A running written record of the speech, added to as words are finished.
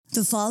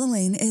The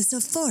following is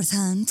a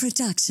fourth-hand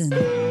production.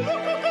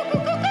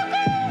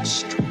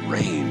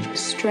 Strange.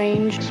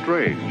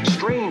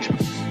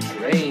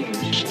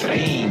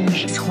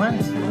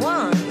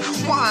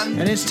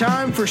 And it's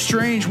time for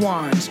Strange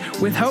Juans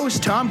with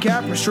host Tom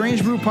Cap from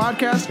Strange Brew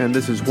Podcast. And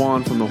this is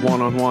Juan from the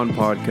Juan on Juan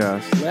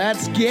Podcast.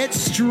 Let's get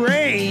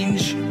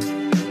strange.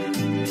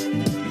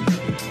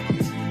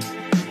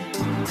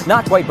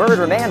 Not quite bird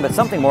or man, but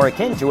something more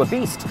akin to a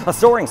beast. A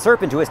soaring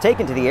serpent who has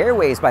taken to the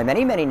airways by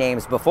many, many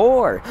names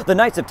before. The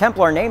Knights of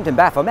Templar named him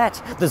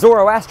Baphomet. The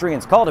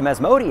Zoroastrians called him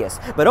Asmodeus.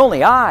 But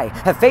only I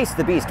have faced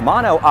the beast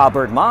Mono a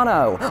Bird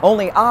Mono.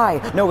 Only I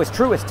know his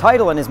truest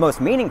title and his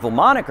most meaningful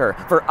moniker.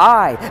 For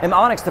I am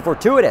Onyx the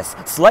Fortuitous,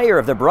 Slayer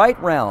of the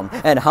Bright Realm,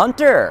 and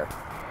Hunter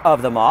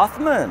of the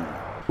Mothman.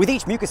 With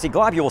each mucousy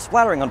globule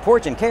splattering on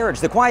porch and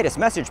carriage, the quietest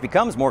message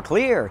becomes more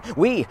clear.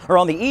 We are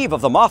on the eve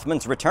of the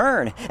Mothman's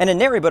return, and in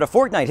nary but a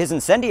fortnight his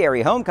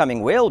incendiary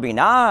homecoming will be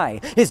nigh.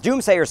 His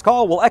doomsayer's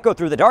call will echo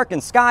through the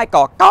darkened sky,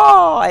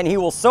 caw-caw, and he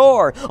will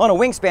soar on a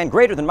wingspan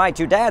greater than my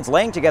two dads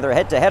laying together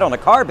head-to-head on a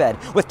car bed,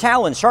 with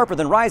talons sharper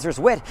than Riser's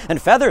wit,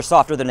 and feathers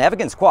softer than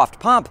Evigan's coiffed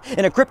pomp.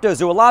 In a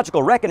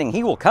cryptozoological reckoning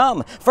he will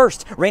come,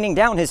 first raining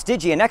down his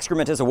Stygian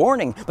excrement as a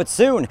warning, but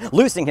soon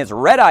loosing his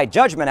red-eyed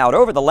judgment out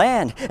over the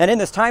land. And in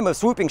this time of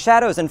swooping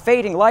shadows and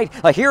fading light,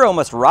 a hero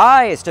must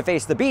rise to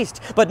face the beast,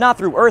 but not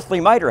through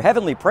earthly might or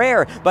heavenly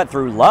prayer, but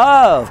through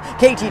love.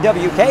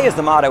 KTWK is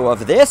the motto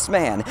of this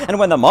man, and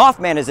when the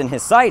Mothman is in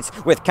his sights,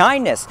 with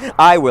kindness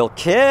I will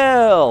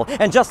kill.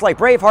 And just like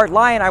Braveheart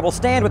Lion, I will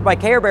stand with my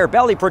Care Bear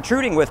belly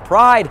protruding with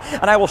pride,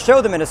 and I will show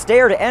them in a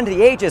stare to end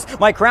the ages,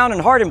 my crown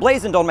and heart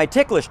emblazoned on my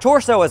ticklish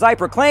torso as I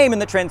proclaim in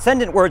the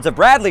transcendent words of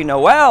Bradley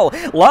Noel,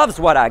 love's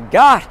what I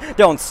got,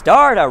 don't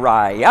start a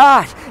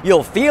riot,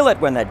 you'll feel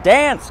it when the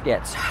dance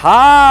gets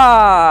hot.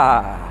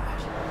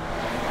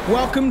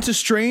 Welcome to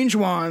Strange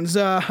Ones.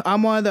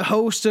 I'm one of the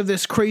hosts of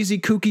this crazy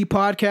kooky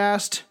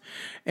podcast.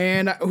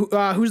 And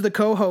who's the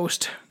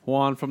co-host?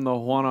 Juan from the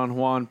Juan on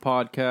Juan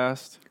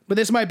Podcast. But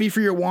this might be for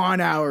your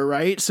Juan hour,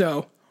 right?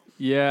 So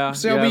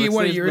it'll be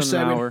one of your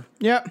segments.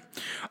 Yep.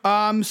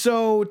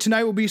 So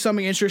tonight will be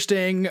something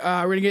interesting. We're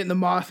gonna get in the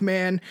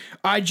Mothman.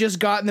 I just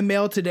got in the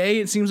mail today.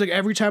 It seems like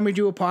every time we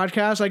do a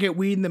podcast, I get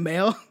weed in the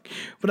mail.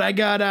 But I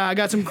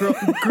got some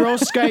Girl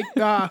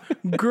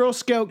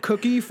Scout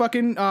cookie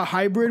fucking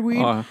hybrid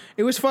weed.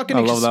 It was fucking. I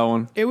love that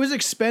one. It was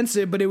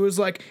expensive, but it's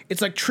like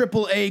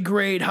AAA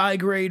grade, high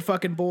grade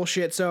fucking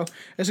bullshit. So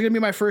it's gonna be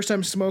my first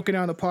time smoking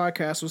on the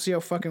podcast. We'll see how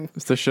fucking.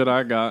 It's the shit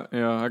I got.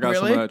 Yeah, I got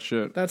some of that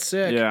shit. That's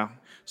sick. Yeah.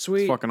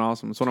 Sweet. It's fucking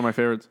awesome. It's one of my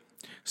favorites.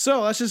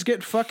 So let's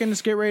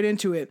get right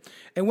into it.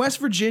 In West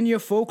Virginia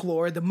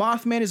folklore, the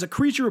Mothman is a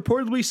creature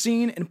reportedly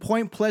seen in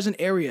Point Pleasant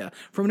area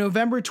from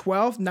November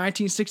 12th,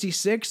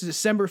 1966 to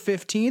December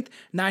 15th,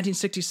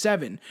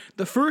 1967.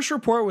 The first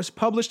report was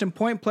published in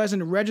Point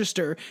Pleasant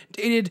Register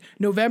dated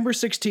November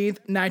 16th,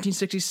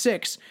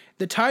 1966.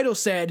 The title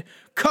said,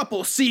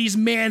 "Couple sees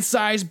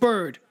man-sized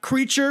bird.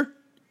 Creature?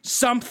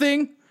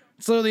 Something?"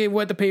 It's literally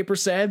what the paper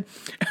said.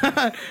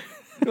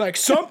 Like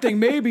something,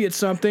 maybe it's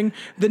something.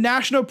 The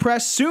national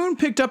press soon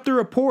picked up the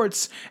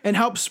reports and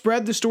helped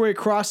spread the story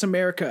across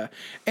America.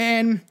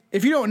 And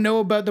if you don't know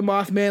about the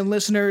Mothman,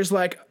 listeners,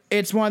 like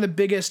it's one of the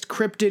biggest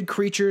cryptid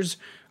creatures.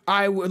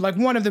 I would like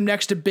one of them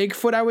next to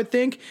Bigfoot, I would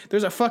think.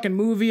 There's a fucking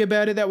movie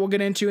about it that we'll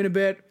get into in a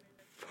bit.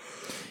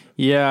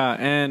 Yeah,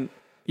 and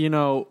you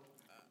know,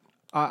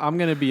 I'm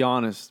gonna be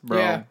honest, bro.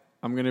 Yeah.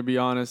 I'm gonna be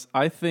honest.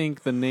 I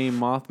think the name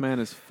Mothman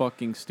is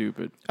fucking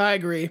stupid. I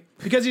agree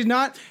because he's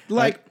not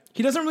like.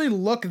 He doesn't really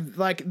look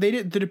like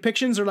the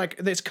depictions are like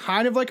it's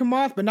kind of like a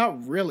moth, but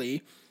not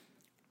really.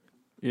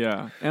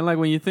 Yeah, and like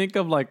when you think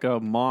of like a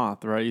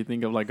moth, right? You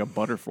think of like a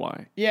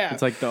butterfly. Yeah,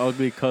 it's like the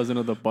ugly cousin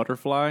of the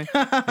butterfly,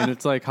 and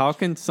it's like how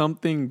can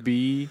something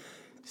be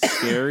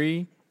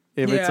scary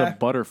if it's a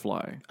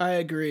butterfly? I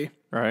agree.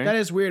 Right? That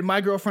is weird.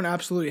 My girlfriend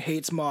absolutely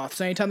hates moths.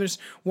 Anytime there's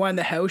one in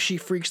the house, she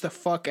freaks the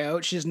fuck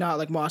out. She does not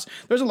like moths.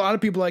 There's a lot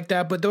of people like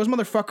that, but those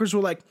motherfuckers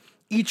will like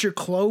eat your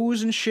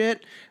clothes and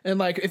shit, and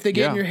like if they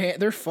get in your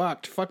hand, they're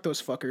fucked. Fuck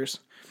those fuckers.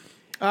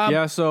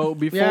 So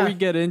before we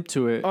get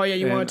into it,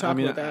 you want to talk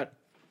about that?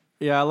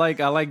 Yeah, I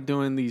like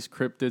doing these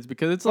cryptids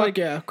because it's like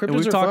cryptids and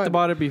we've are talked fun.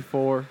 about it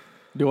before.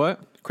 Do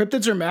what?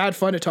 Cryptids are mad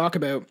fun to talk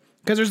about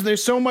because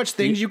there's so much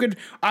things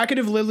I could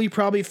have literally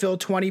probably filled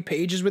 20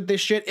 pages with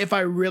this shit if I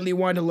really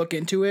wanted to look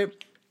into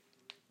it.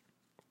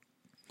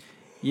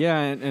 Yeah,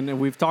 and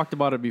we've talked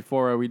about it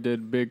before. We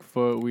did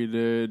Bigfoot. We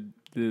did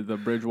the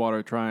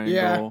Bridgewater Triangle.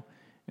 Yeah.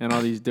 And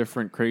all these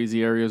different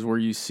crazy areas where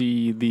you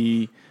see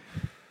these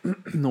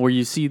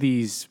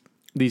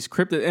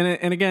cryptids.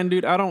 And again,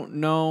 dude, I don't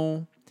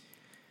know.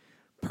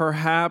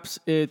 Perhaps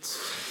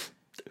it's,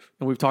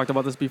 and we've talked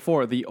about this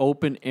before, the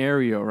open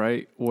area,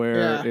 right?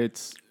 Where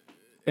it's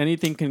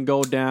anything can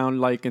go down,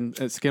 like in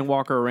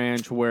Skinwalker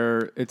Ranch,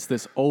 where it's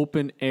this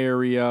open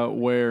area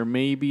where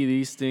maybe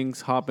these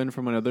things hop in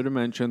from another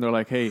dimension. They're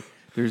like, hey,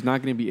 there's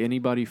not going to be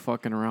anybody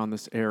fucking around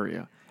this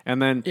area. And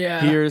then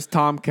here's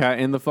Tomcat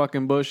in the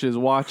fucking bushes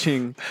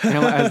watching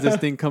as this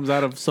thing comes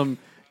out of some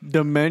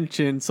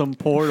dimension, some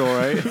portal,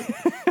 right?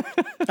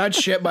 I'd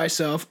shit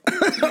myself.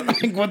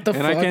 Like, what the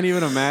fuck? And I can't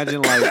even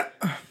imagine, like,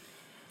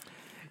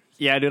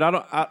 yeah, dude,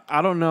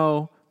 I don't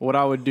know what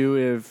I would do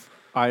if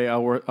I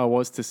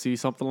was to see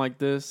something like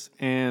this.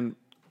 And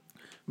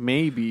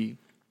maybe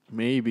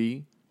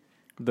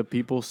the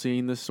people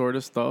seeing this sort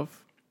of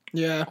stuff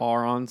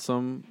are on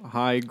some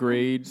high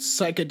grade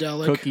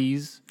psychedelic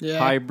cookies,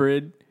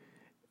 hybrid.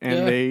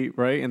 And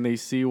they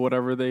see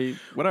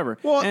whatever.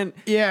 Well, and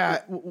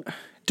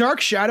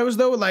Dark shadows,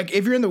 though, like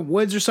if you're in the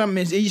woods or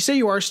something, you say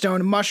you are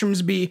stoned,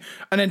 mushrooms be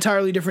an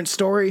entirely different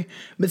story.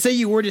 But say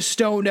you were just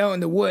stoned out in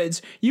the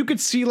woods, you could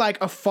see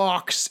like a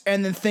fox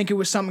and then think it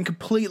was something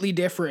completely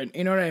different.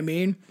 You know what I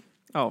mean?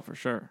 Oh, for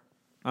sure.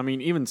 I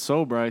mean, even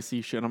sober, I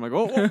see shit. I'm like,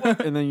 oh,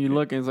 and then you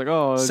look and it's like,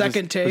 oh,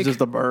 take. It's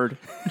just a bird.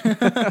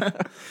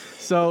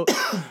 So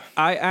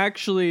I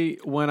actually,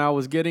 when I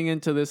was getting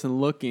into this and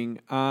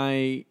looking,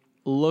 I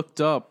looked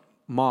up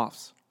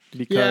moths.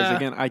 Because,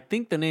 again, I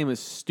think the name is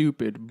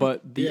stupid,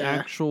 but the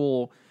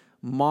actual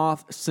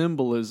moth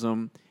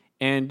symbolism,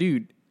 and,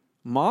 dude,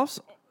 moths,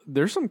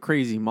 there's some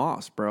crazy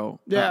moths, bro.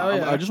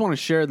 I just want to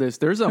share this.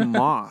 There's a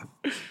moth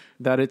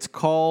that it's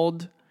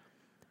called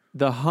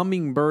the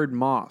hummingbird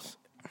moth,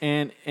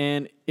 and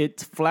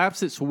it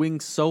flaps its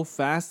wings so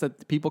fast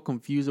that people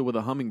confuse it with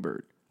a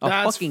hummingbird.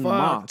 That's fucking fucked.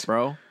 Moth,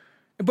 bro.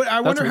 But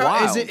I wonder how,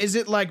 wild. is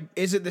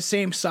it the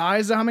same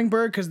size as a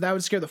hummingbird? Because that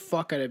would scare the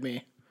fuck out of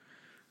me.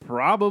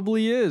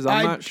 Probably is.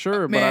 I'm not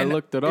sure, but I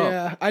looked it up.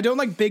 Yeah, I don't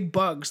like big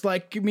bugs.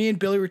 Like me and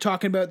Billy were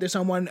talking about this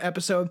on one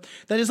episode.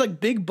 That is like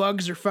big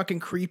bugs are fucking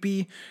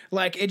creepy.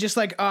 Like it just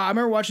like I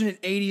remember watching an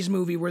 '80s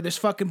movie where this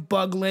fucking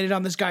bug landed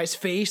on this guy's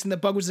face, and the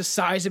bug was the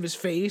size of his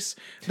face.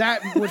 That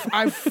would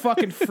I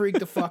fucking freaked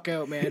the fuck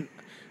out, man.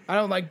 I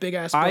don't like big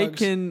ass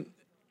bugs.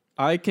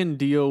 I can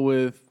deal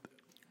with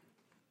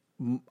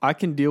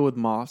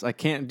moths. I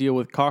can't deal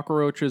with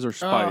cockroaches or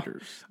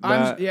spiders.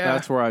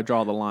 That's where I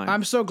draw the line.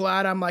 I'm so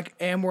glad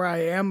am where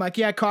I am. Like,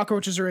 yeah,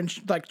 cockroaches are in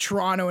like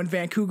Toronto and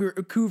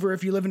Vancouver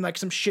if you live in like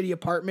some shitty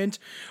apartment.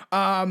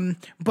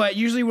 But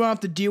usually we don't have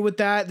to deal with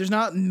that. There's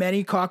not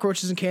many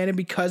cockroaches in Canada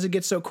because it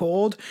gets so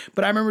cold.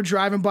 But I remember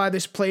driving by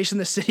this place in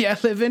the city I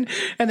live in,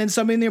 and then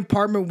somebody in the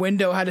apartment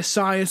window had a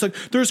sign. It's like,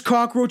 there's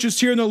cockroaches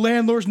here and the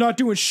landlord's not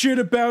doing shit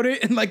about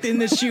it. And like in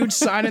this huge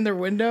sign in their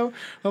window.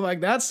 I'm like,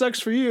 that sucks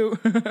for you.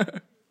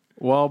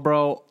 Well,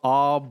 bro,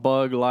 all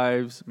bug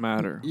lives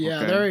matter. Yeah,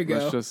 okay? there you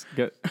go. Let's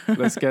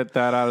get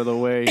that out of the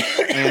way.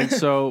 And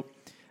so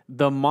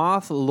the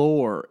moth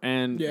lore,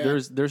 and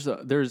there's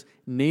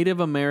Native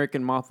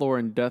American moth lore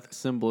and death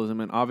symbolism,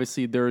 and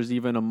obviously there's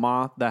even a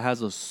moth that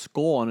has a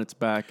skull on its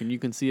back, and you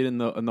can see it in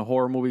the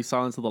horror movie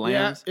Silence of the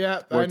Lambs,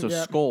 where it's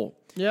a skull.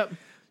 Yep.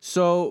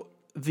 So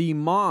the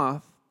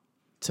moth,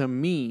 to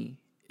me,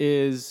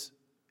 is,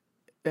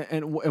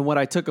 and what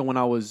I took it when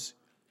I was.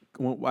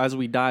 As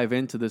we dive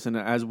into this and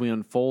as we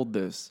unfold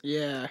this,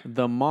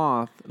 the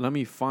moth, let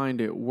me find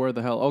it. Where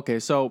the hell? Okay,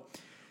 so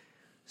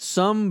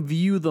some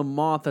view the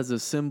moth as a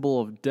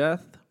symbol of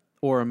death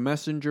or a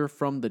messenger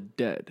from the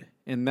dead.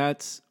 And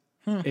that's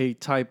a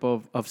type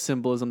of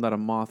symbolism that a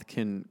moth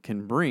can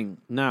bring.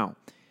 Now,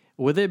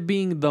 with it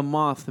being the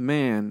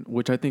Mothman,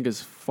 which I think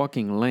is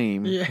fucking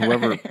lame,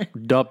 whoever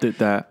dubbed it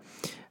that,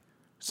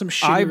 some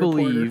shitty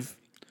reporter.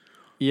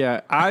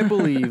 I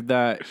believe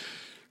that.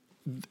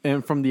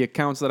 And from the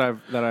accounts that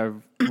I've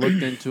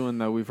looked into and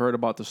that we've heard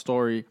about the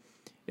story,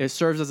 it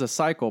serves as a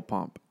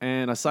psychopomp.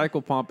 And a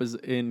psychopomp is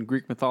in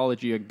Greek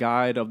mythology a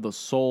guide of the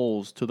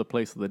souls to the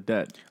place of the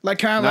dead. Like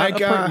kind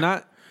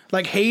of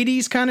like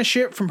Hades kind of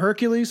shit from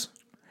Hercules.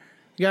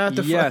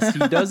 Yes,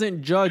 he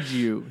doesn't judge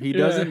you. He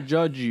doesn't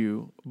judge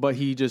you, but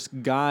he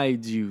just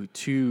guides you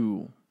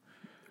to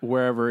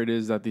wherever it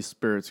is that these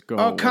spirits go.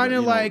 Oh, kind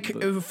of like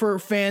for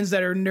fans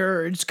that are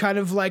nerds, kind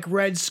of like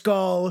Red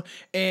Skull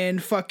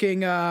and fucking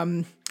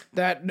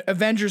that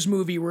Avengers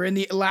movie, where in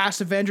the last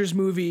Avengers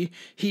movie,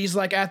 he's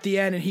like at the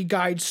end and he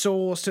guides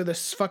souls to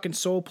this fucking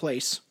soul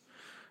place.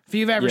 If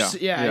you've ever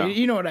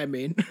you know what I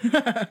mean.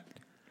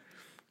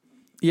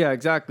 Yeah,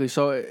 exactly.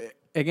 So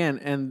again,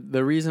 and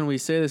the reason we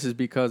say this is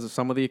because of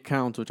some of the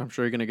accounts, which I'm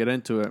sure you're going to get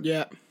into it.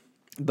 Yeah.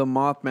 The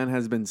Mothman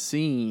has been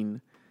seen.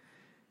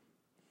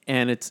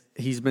 And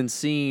he's been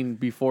seen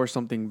before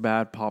something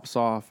bad pops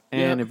off.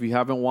 And if you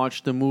haven't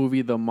watched the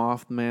movie, The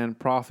Mothman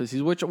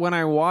Prophecies, which when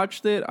I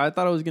watched it, I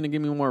thought it was going to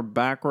give me more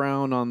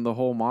background on the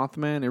whole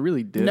Mothman. It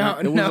really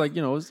didn't. It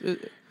was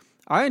like,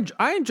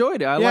 I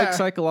enjoyed it. I like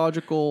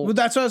psychological. Well,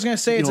 that's what I was going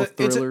to say.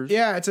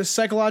 It's a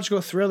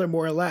psychological thriller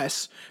more or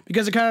less,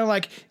 because it kind of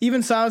like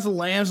even Silence of the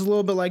Lambs is a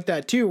little bit like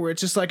that too, where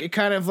it's just like it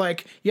kind of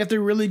like you have to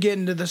really get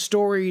into the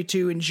story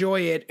to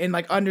enjoy it and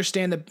like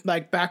understand the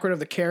like background of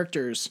the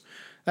characters.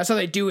 That's how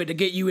they do it, to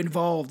get you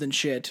involved and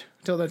shit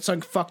until that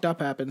something fucked up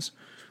happens.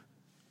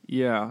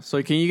 Yeah.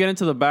 So can you get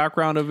into the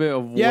background of it,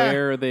 of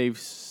where they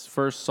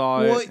first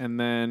saw it, and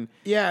then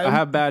I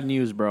have bad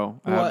news, bro.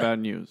 I have bad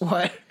news.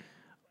 What?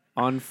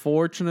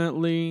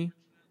 Unfortunately,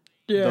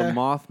 the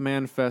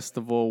Mothman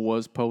Festival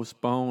was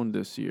postponed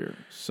this year.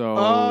 So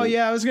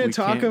I was going to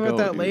talk about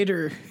that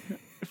later.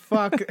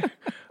 Fuck.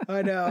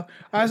 I know.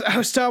 I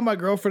was telling my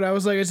girlfriend, I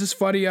was like, it's just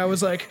funny. I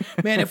was like,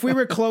 man, if we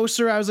were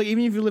closer, I was like,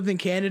 even if you lived in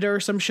Canada or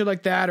some shit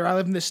like that, or I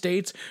live in the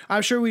States,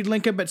 I'm sure we'd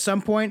link up at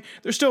some point.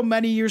 There's still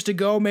many years to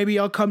go. Maybe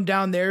I'll come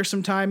down there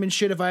sometime and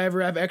shit if I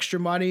ever have extra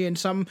money and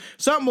something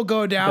will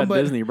go down.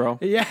 But Disney, bro.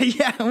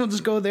 Yeah, we'll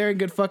just go there and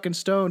get fucking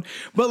stoned.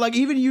 But like,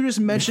 even you just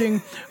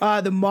mentioning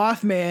the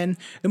Mothman.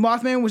 The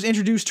Mothman was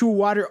introduced to a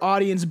wider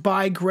audience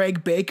by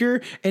Greg Baker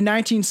in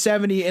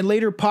 1970 and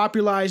later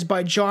popularized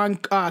by John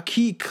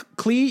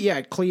Clee,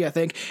 I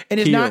think, and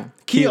his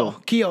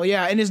Keel,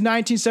 yeah, in his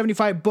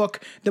 1975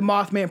 book, The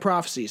Mothman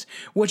Prophecies,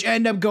 which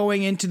ended up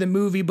going into the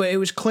movie, but it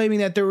was claiming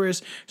that there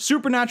was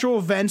supernatural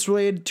events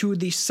related to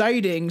the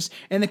sightings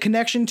and the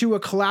connection to a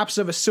collapse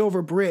of a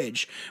silver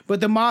bridge. But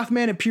the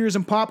Mothman appears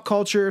in pop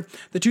culture.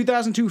 The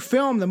 2002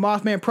 film, The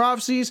Mothman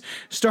Prophecies,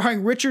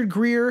 starring Richard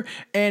Gere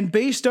and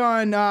based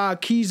on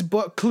Clee's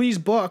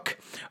book,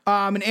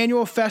 an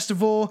annual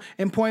festival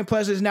in Point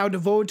Pleasant is now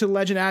devoted to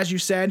legend, as you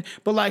said.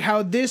 But like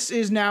how this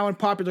is now in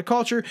popular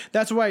culture,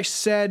 that's why I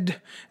said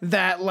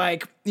that,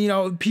 like, you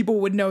know, people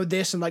would know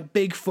this and like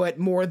Bigfoot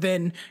more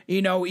than,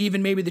 you know,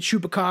 even maybe the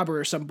Chupacabra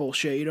or some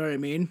bullshit. You know what I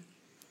mean?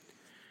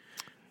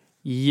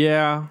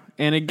 Yeah,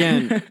 and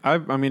again,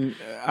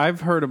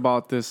 I've heard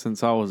about this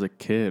since I was a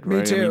kid. Right?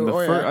 Me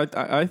too.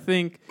 I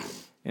think,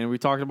 and we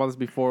talked about this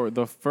before.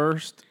 The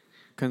first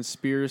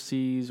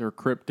conspiracies or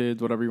cryptids,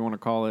 whatever you want to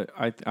call it,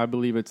 I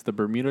believe it's the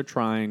Bermuda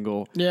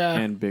Triangle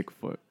and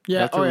Bigfoot. Yeah,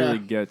 that's what really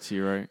gets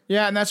you, right?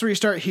 Yeah, and that's where you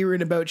start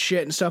hearing about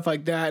shit and stuff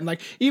like that. And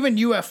like even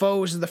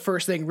UFOs is the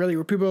first thing really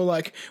where people are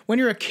like, when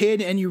you're a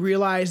kid and you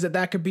realize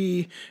that could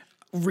be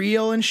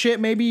real and shit,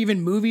 maybe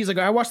even movies. Like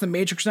I watched The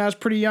Matrix when I was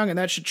pretty young and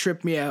that shit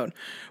tripped me out.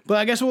 But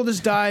I guess we'll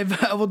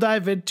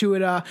dive into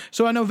it.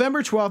 So on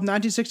November 12th,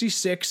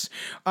 1966,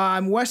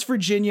 West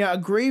Virginia, a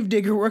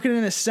gravedigger working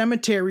in a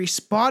cemetery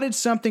spotted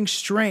something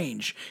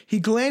strange. He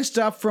glanced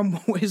up from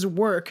his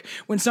work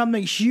when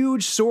something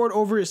huge soared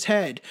over his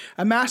head.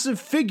 A massive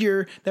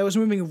figure that was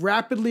moving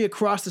rapidly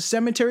across the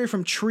cemetery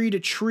from tree to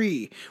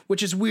tree,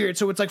 which is weird.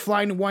 So it's like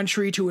flying to one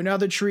tree to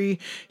another tree.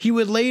 He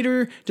would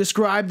later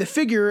describe the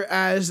figure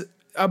as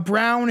a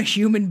brown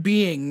human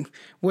being,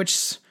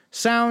 which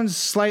sounds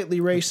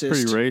slightly racist.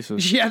 That's pretty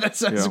racist. Yeah,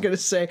 that's what I was going to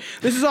say.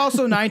 This is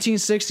also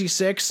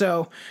 1966,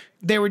 so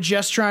they were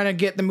just trying to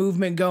get the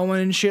movement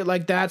going and shit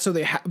like that, so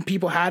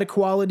people had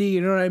equality,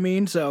 you know what I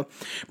mean? So,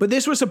 but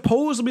this was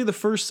supposedly the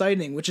first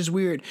sighting, which is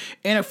weird,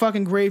 in a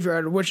fucking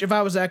graveyard, which if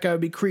I was that guy, I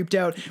would be creeped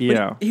out.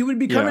 Yeah. But he would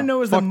be coming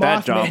known as the Mothman.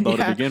 That job, though,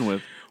 to begin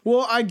with.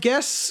 Well, I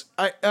guess,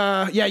 you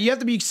have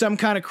to be some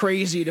kind of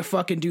crazy to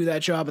fucking do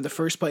that job in the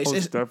first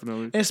place.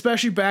 Definitely.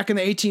 Especially back in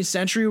the 18th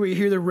century where you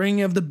hear the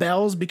ringing of the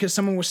bells because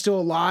someone was still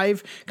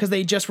alive because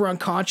they just were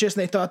unconscious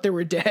and they thought they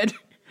were dead.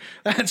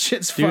 That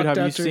shit's fucked up. Dude,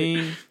 have you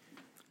seen...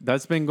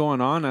 That's been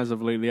going on as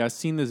of lately. I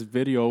seen this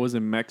video. It was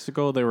in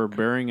Mexico. They were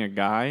burying a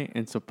guy,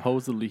 and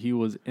supposedly he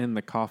was in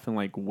the coffin,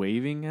 like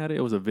waving at it.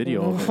 It was a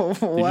video of it.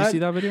 Did you see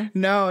that video?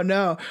 No.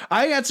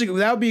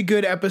 That would be a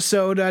good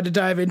episode to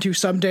dive into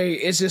someday.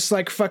 It's just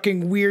like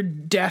fucking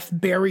weird death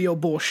burial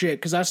bullshit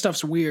because that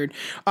stuff's weird.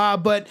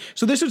 But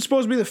so this was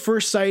supposed to be the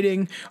first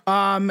sighting,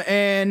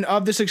 and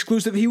of this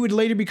exclusive, he would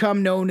later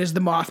become known as the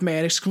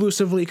Mothman,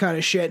 exclusively kind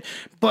of shit.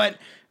 But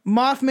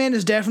Mothman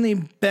is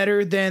definitely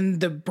better than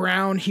the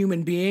brown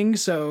human being,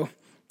 so...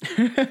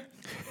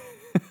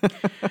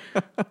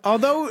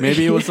 Although...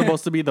 Maybe it was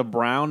supposed to be the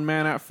brown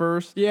man at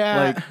first.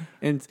 Yeah.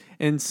 Like,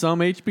 in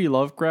some H.P.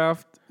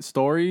 Lovecraft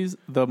stories,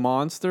 the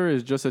monster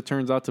is just, it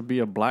turns out to be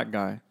a black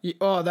guy.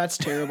 Oh, that's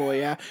terrible,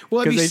 yeah.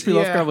 Well, because H.P.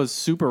 Lovecraft was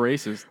super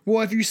racist.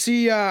 Well, if you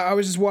see, I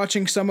was just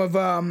watching some of,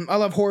 I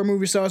love horror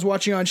movies, so I was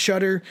watching on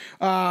Shudder,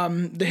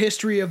 the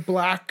history of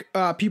black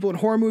people in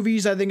horror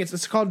movies. I think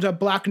it's called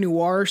Black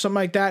Noir or something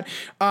like that.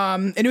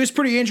 And it was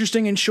pretty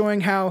interesting in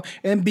showing how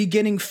in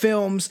beginning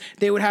films,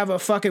 they would have a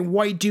fucking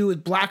white dude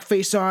with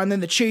blackface on, then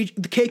the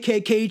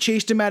KKK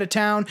chased him out of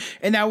town,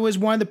 and that was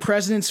one of the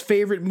president's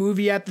favorite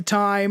movie at the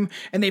time,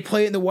 and they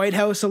play it in the White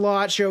House a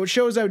lot. It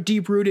shows how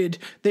deep rooted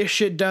this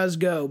shit does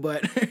go,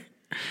 but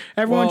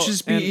everyone should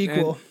just be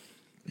equal.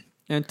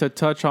 And to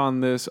touch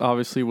on this,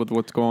 obviously with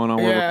what's going on,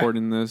 we're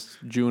recording this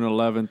June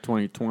 11th,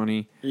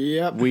 2020.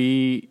 Yep.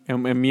 We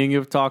and me and you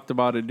have talked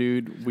about it,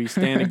 dude. We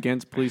stand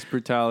against police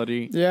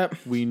brutality. Yep.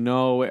 We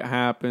know it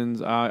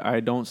happens.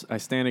 I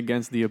stand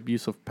against the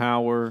abuse of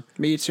power.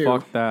 Me too.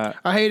 Fuck that.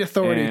 I hate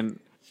authority. And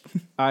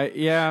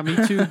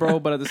me too, bro.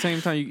 But at the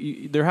same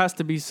time, there has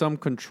to be some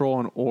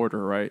control and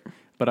order, right?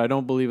 But I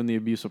don't believe in the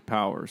abuse of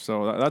power.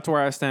 So that's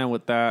where I stand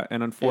with that.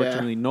 And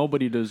unfortunately,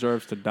 nobody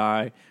deserves to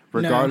die,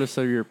 regardless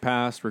of your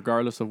past,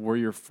 regardless of where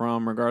you're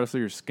from, regardless of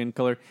your skin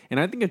color. And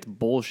I think it's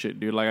bullshit,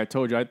 dude. Like I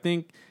told you, I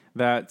think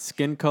that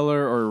skin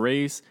color or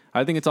race,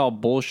 I think it's all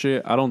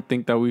bullshit. I don't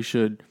think that we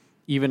should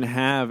even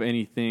have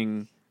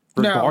anything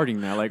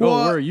regarding that. Like, where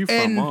are you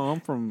from? Oh, I'm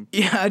from.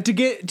 Yeah, to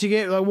get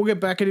like, we'll get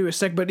back into it in a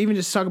sec, but even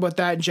just talk about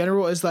that in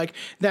general is like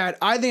that.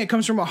 I think it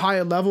comes from a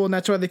higher level, and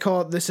that's why they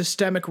call it the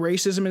systemic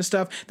racism and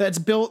stuff that's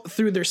built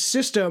through their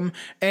system,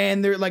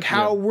 and they're like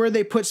where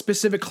they put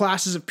specific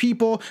classes of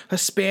people,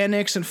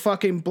 Hispanics and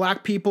fucking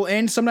black people,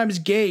 and sometimes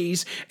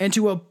gays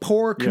into a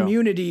poor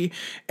community,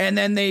 and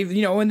then they, in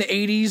the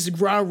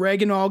 80s, Ronald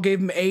Reagan all gave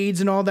them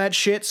AIDS and all that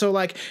shit. So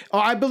like,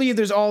 I believe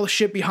there's all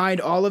shit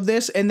behind all of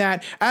this, and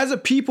that as a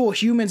people,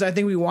 humans, I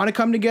think we want to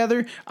come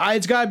together.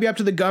 It's got to be up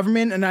to the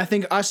government, and I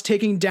think us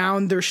taking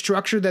down their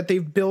structure that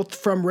they've built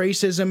from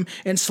racism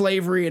and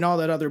slavery and all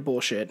that other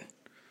bullshit.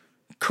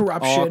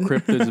 Corruption. All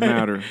cryptids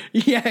matter.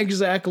 Yeah,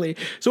 exactly.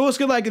 So let's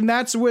get and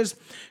that's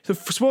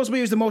supposedly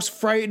it was the most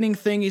frightening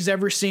thing he's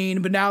ever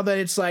seen, but now that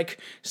it's like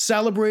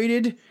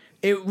celebrated,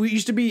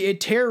 it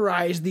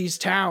terrorized these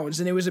towns,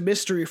 and it was a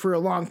mystery for a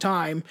long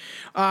time.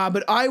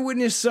 But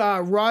eyewitness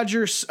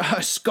Roger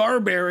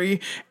Scarberry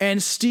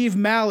and Steve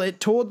Mallet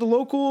told the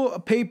local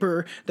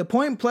paper, the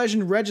Point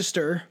Pleasant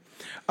Register,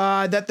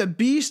 that the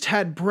beast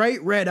had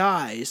bright red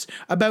eyes,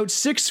 about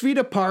 6 feet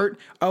apart,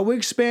 a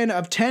wingspan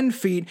of 10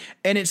 feet,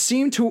 and it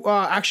seemed to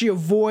actually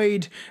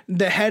avoid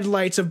the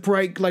headlights of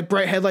bright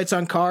headlights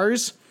on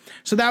cars.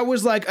 So that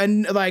was I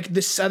think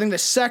the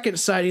second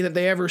sighting that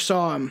they ever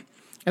saw him.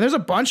 And there's a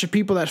bunch of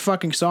people that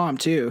fucking saw him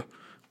too.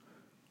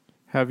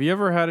 Have you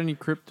ever had any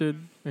cryptid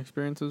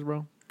experiences,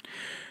 bro?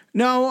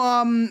 No,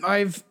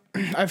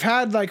 I've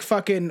had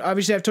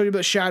obviously I've told you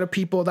about shadow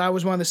people. That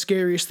was one of the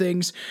scariest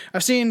things.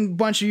 I've seen a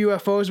bunch of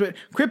UFOs, but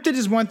cryptid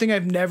is one thing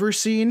I've never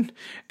seen.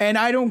 And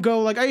I don't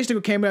go, I used to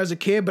go camping when I was a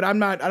kid, but I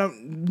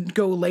don't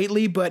go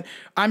lately, but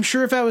I'm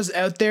sure if I was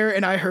out there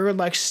and I heard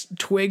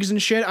twigs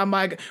and shit, I'm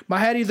like, my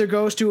head either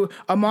goes to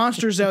a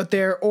monster's out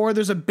there or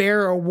there's a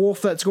bear or a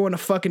wolf that's going to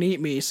fucking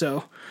eat me.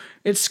 So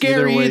it's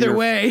scary either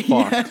way.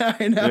 Yeah,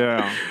 I know.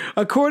 Yeah.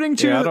 According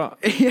to,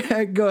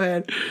 go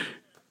ahead.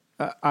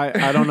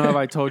 I don't know if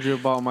I told you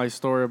about my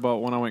story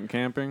about when I went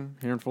camping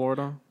here in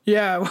Florida.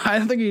 Yeah, I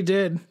don't think you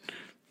did.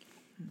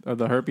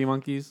 The herpy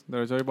monkeys.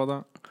 Did I tell you about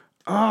that?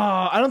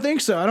 Oh, I don't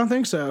think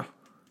so.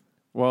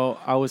 Well,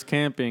 I was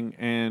camping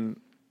and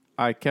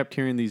I kept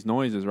hearing these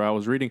noises. Right, I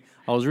was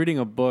reading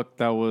a book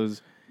that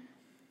was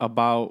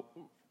about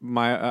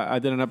I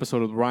did an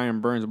episode with Ryan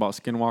Burns about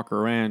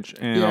Skinwalker Ranch,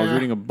 and I was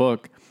reading a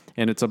book,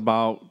 and it's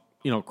about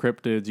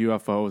cryptids,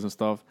 UFOs, and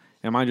stuff.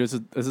 And mind you,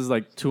 this is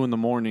 2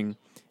 a.m.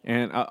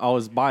 And I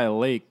was by a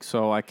lake,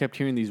 so I kept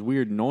hearing these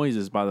weird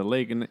noises by the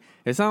lake. And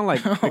it sounded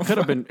like it could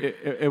have been,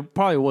 it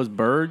probably was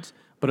birds,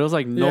 but it was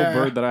no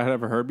bird that I had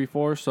ever heard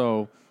before.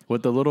 So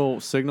with the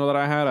little signal that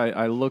I had,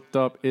 I looked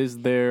up, is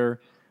there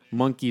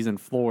monkeys in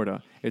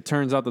Florida? It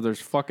turns out that there's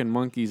fucking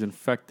monkeys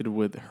infected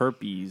with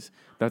herpes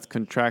that's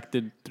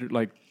contracted through,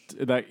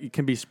 that it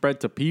can be spread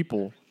to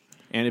people.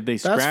 And if they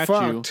scratch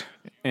you,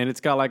 and it's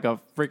got a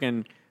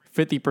freaking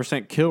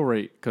 50% kill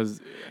rate.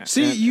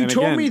 You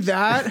told me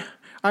that.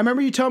 I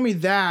remember you telling me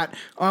that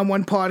on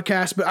one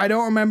podcast, but I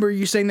don't remember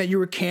you saying that you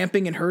were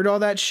camping and heard all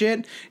that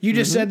shit. You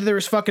just said that there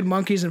was fucking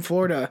monkeys in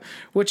Florida,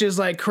 which is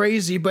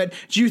crazy. But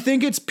do you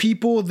think it's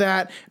people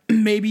that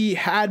maybe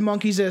had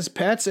monkeys as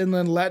pets and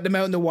then let them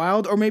out in the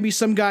wild? Or maybe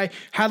some guy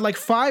had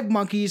 5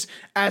 monkeys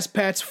as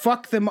pets,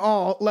 fucked them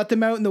all, let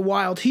them out in the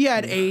wild. He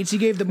had AIDS. He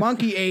gave the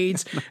monkey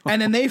AIDS, and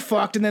then they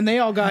fucked, and then they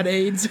all got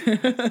AIDS.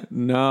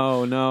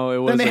 No, it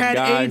was. Then they had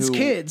guy AIDS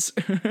kids.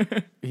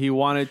 He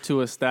wanted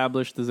to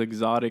establish this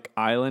exotic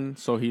island,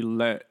 so he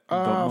let the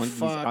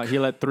monkeys. He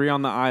let 3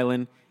 on the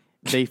island.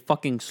 They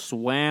fucking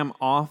swam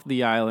off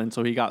the island,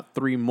 so he got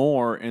 3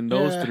 more, and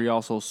those 3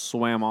 also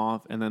swam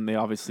off, and then they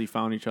obviously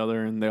found each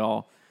other, and they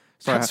all.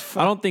 I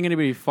don't think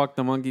anybody fucked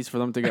the monkeys for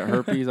them to get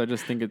herpes. I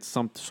just think it's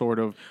some sort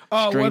of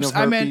strain of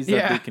herpes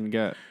that they can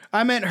get.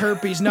 I meant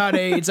herpes, not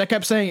AIDS. I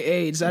kept saying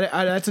AIDS.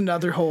 That's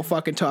another whole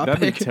fucking topic.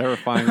 That'd be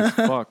terrifying as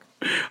fuck.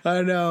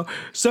 I know.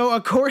 So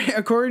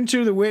according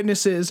to the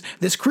witnesses,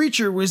 this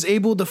creature was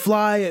able to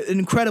fly at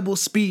incredible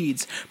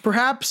speeds,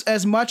 perhaps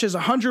as much as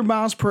 100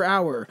 miles per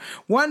hour.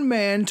 One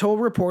man told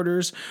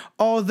reporters,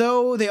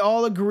 although they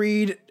all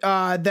agreed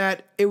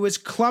that it was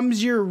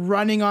clumsier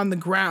running on the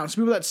ground. So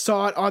people that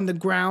saw it on the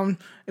ground,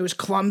 it was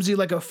clumsy,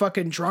 like a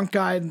fucking drunk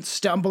guy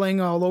stumbling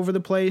all over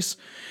the place.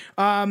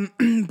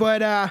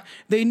 But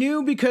they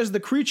knew because the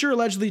creature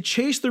allegedly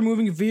chased their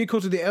moving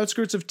vehicle to the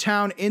outskirts of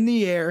town in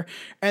the air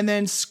and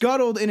then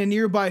scuttled in a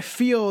nearby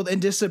field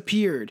and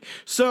disappeared.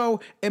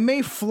 So it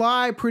may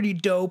fly pretty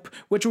dope,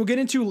 which we'll get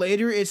into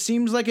later. It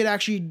seems like it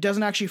actually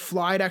doesn't actually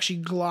fly. It actually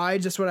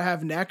glides. That's what I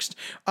have next.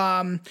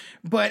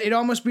 But it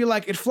almost be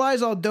like it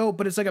flies all dope,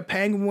 but it's like a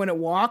penguin when it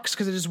walks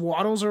because it just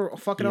waddles or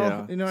fucking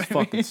all. You know what I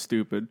mean? Fucking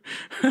stupid.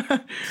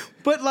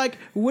 But like,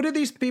 what are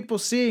these people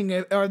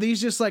seeing? Are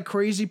these just like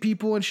crazy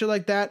people and shit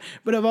like that?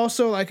 But I've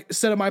also like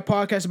said on my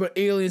podcast about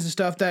aliens and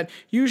stuff that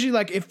usually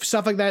like if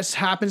stuff like that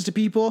happens to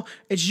people,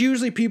 it's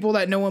usually people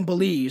that no one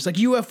believes. Like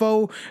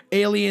UFO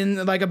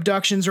alien like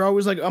abductions are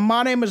always like,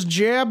 my name is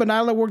Jeb and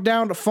I work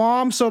down the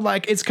farm. So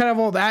like it's kind of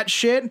all that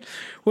shit,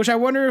 which I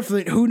wonder if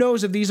who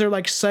knows if these are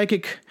like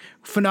psychic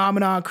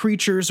phenomena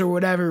creatures or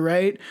whatever,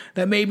 right?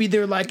 That maybe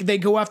they're like they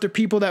go after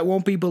people that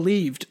won't be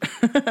believed.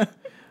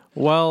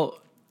 Well,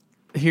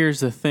 here's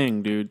the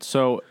thing, dude.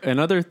 So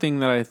another thing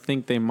that I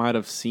think they might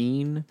have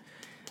seen,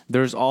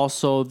 there's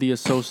also the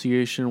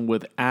association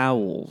with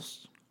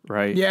owls,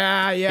 right?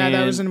 Yeah, And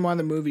that was in one of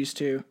the movies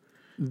too.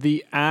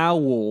 the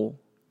owl,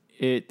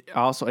 it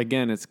also,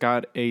 again, it's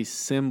got a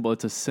symbol.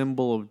 It's a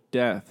symbol of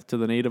death to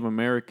the Native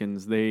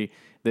Americans. They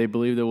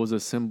believed it was a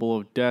symbol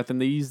of death,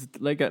 and they used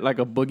like a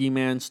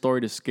boogeyman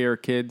story to scare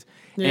kids.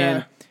 Yeah.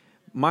 And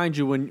mind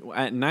you, when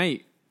at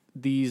night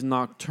these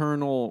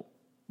nocturnal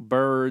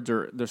birds,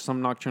 or there's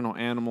some nocturnal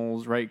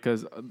animals, right?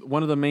 Because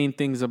one of the main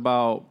things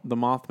about the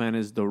Mothman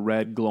is the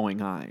red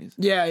glowing eyes.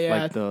 Yeah.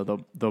 Like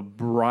the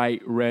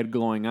bright red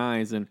glowing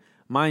eyes. And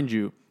mind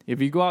you, if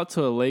you go out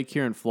to a lake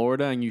here in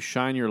Florida and you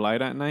shine your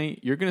light at night,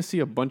 you're gonna see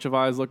a bunch of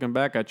eyes looking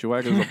back at you.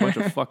 Like there's a bunch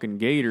of fucking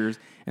gators,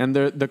 and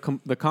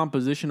the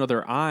composition of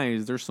their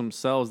eyes, there's some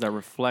cells that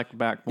reflect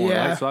back more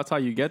light. So that's how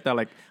you get that.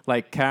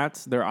 Like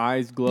cats, their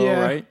eyes glow,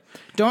 right?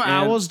 Don't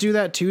owls do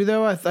that too,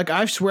 though?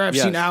 I swear I've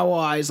seen Yes. owl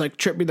eyes like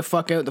trip me the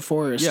fuck out in the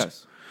forest.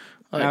 Yes,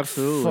 Like,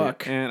 absolutely.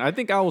 fuck. And I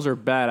think owls are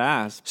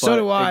badass. So but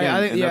do I. again,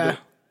 I think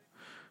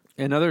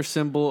Another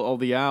symbol of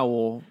the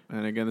owl,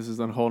 and again, this is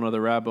a whole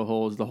nother rabbit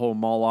hole, is the whole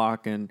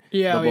Moloch and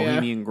the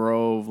Bohemian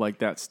Grove, like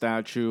that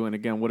statue. And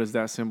again, what does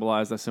that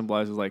symbolize? That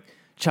symbolizes like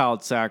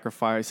child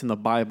sacrifice. In the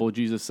Bible,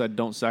 Jesus said,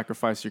 "Don't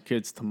sacrifice your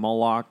kids to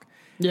Moloch,"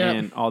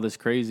 and all this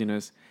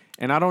craziness.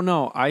 And I don't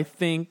know. I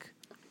think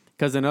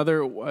because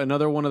another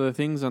one of the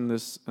things on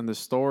this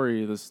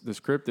story, this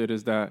cryptid,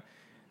 is that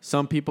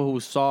some people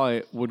who saw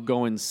it would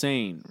go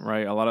insane,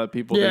 right? A lot of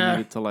people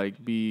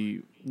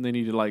they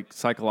needed like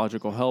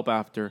psychological help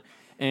after.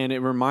 And it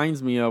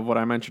reminds me of what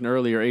I mentioned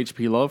earlier,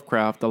 H.P.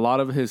 Lovecraft. A lot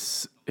of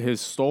his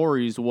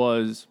stories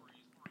was,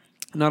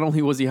 not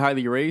only was he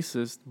highly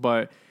racist,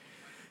 but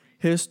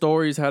his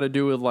stories had to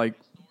do with like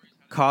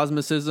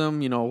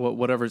cosmicism,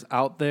 whatever's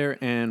out there.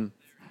 And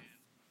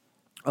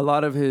a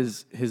lot of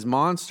his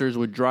monsters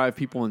would drive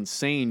people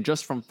insane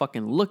just from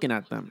fucking looking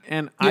at them.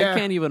 And I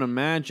can't even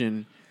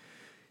imagine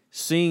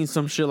seeing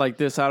some shit like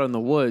this out in the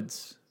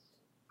woods.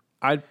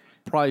 I'd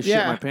probably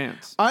shit my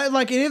pants. I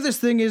like, and if this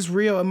thing is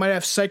real, it might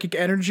have psychic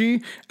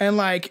energy,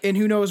 and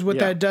who knows what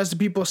that does to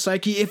people's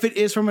psyche. If it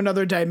is from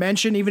another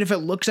dimension, even if it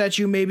looks at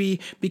you,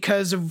 maybe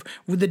because of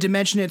the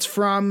dimension it's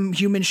from,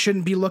 humans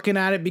shouldn't be looking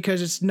at it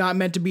because it's not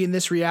meant to be in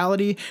this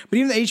reality. But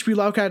even the H.P.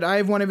 Lovecraft, I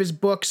have one of his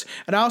books,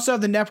 and I also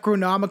have the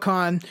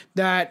Necronomicon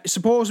that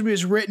supposedly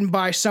was written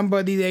by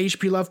somebody that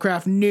H.P.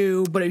 Lovecraft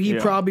knew, but he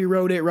probably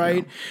wrote it,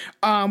 right?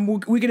 Yeah.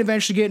 We can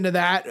eventually get into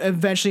that,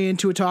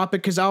 into a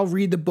topic, because I'll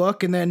read the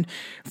book and then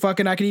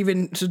I can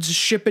even just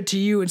ship it to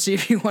you and see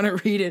if you want to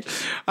read it.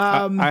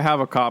 I have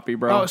a copy,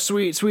 bro. Oh,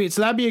 sweet. So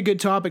that'd be a good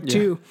topic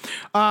too.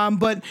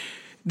 But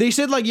they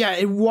said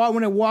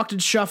when it walked,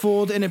 it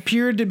shuffled and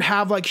appeared to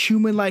have like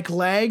human-like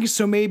legs.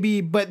 So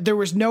maybe, but there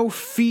was no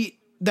feet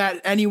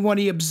that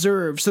anybody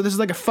observed. So this is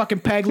like a fucking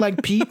peg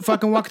leg Pete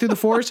fucking walk through the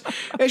forest.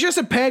 It's just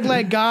a peg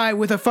leg guy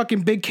with a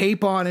fucking big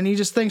cape on, and he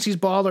just thinks he's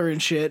baller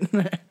and shit.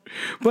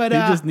 But he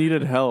just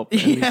needed help,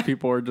 and these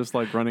people are just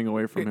like running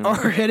away from him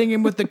or hitting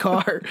him with the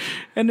car.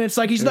 And it's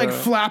like he's like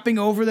flapping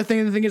over the thing,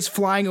 and the thing is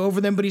flying over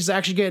them, but he's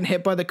actually getting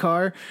hit by the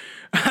car.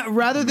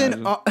 rather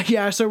than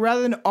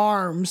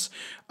arms,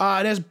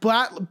 it has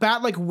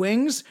bat-like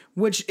wings,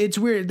 which it's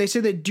weird. They say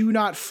they do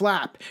not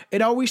flap.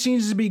 It always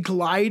seems to be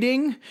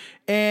gliding,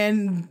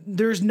 and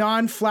there's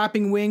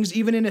non-flapping wings,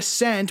 even in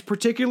ascent,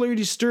 particularly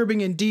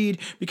disturbing indeed,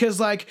 because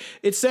like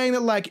it's saying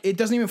that like it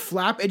doesn't even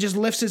flap, it just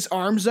lifts its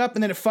arms up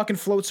and then it fucking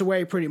floats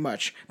away pretty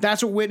much.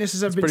 That's what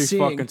witnesses have been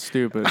seeing. Pretty fucking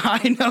stupid.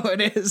 I know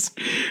it is.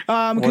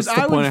 What's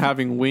the point of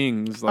having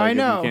wings? Like, I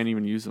know. If you can't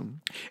even use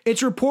them.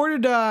 It's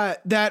reported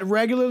that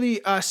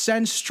regularly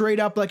ascends straight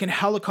up like a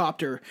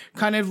helicopter,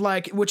 kind of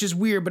like, which is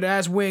weird, but it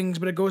has wings,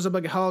 but it goes up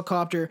like a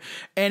helicopter.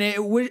 And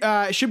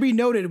it should be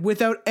noted,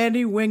 without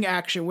any wing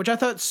action, which I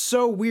thought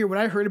so weird when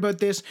I heard about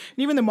this.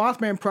 And even the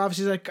Mothman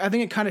prophecies, like I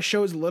think it kind of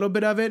shows a little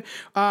bit of it,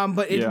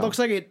 but it looks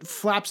like it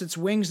flaps its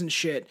wings and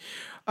shit.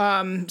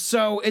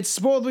 So it's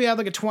supposedly have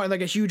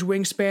like a huge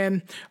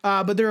wingspan,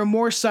 but there are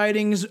more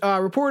sightings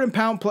reported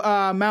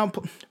in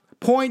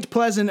Point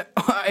Pleasant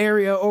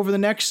area over the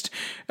next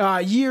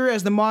year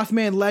as the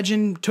Mothman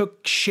legend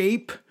took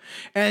shape.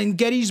 And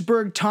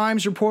Gettysburg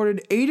Times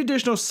reported 8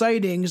 additional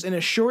sightings in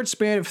a short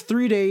span of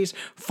 3 days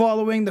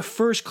following the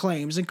first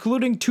claims,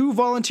 including 2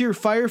 volunteer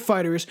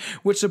firefighters,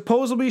 which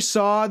supposedly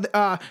said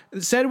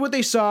what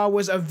they saw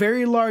was a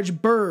very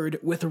large bird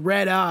with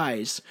red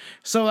eyes.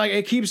 So like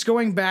it keeps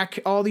going back,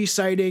 all these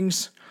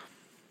sightings.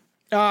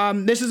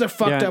 This is a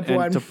fucked up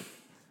one.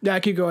 Yeah,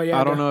 keep going.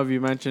 Yeah, I don't know if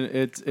you mentioned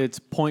it's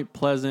Point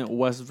Pleasant,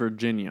 West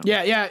Virginia.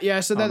 Yeah. I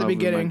said that at the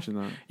beginning.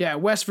 Yeah,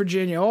 West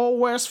Virginia. Oh,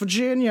 West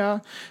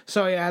Virginia.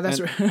 So yeah,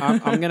 that's.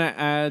 I'm gonna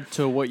add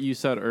to what you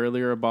said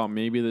earlier about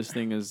maybe this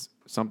thing is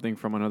something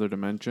from another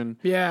dimension.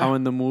 Yeah. How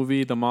in the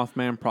movie The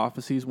Mothman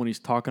Prophecies, when he's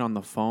talking on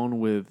the phone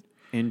with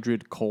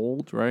Indrid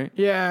Cold, right?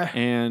 Yeah.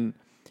 And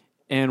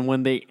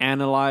when they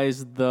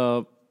analyze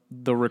the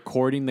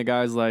recording, the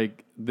guy's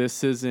like,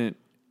 this isn't.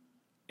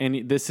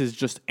 And this is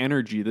just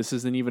energy. This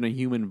isn't even a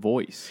human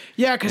voice.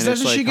 Yeah, because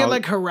doesn't she get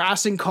like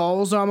harassing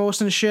calls almost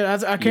and shit? I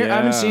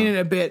haven't seen it in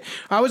a bit.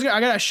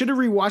 I should have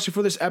rewatched it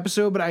for this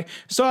episode, but I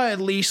saw it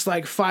at least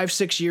like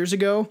 5-6 years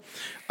ago.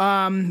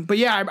 But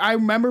yeah, I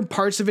remember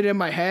parts of it in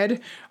my head.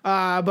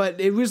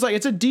 But it was like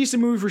it's a decent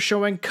movie for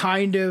showing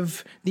kind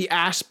of the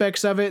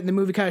aspects of it, and the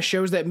movie kind of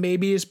shows that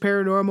maybe it's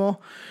paranormal.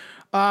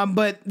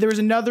 But there was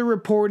another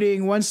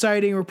one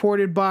sighting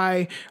reported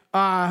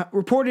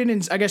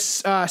in, I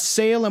guess,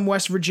 Salem,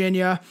 West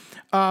Virginia.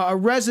 A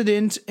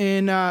resident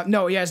in,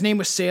 his name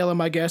was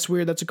Salem, I guess.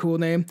 Weird, that's a cool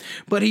name.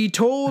 But he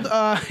told,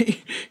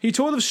 he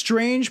told of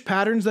strange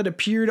patterns that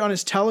appeared on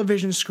his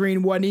television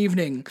screen one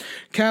evening.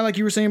 Kind of like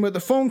you were saying about the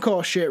phone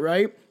call shit,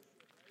 right?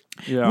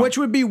 Yeah. Which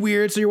would be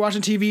weird. So you're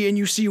watching TV and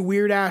you see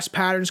weird ass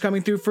patterns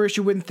coming through. First,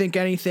 you wouldn't think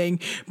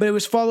anything, but it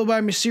was followed by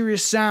a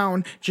mysterious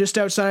sound just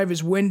outside of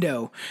his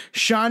window.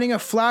 Shining a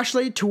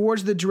flashlight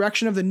towards the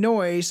direction of the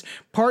noise,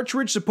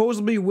 Partridge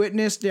supposedly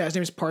witnessed, his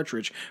name is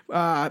Partridge,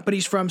 but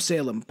he's from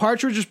Salem.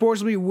 Partridge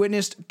supposedly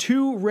witnessed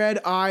two red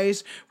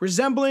eyes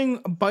resembling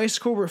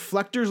bicycle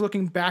reflectors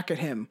looking back at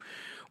him.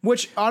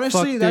 Which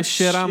honestly, that's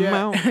shit. I'm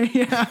out.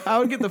 Yeah, I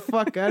would get the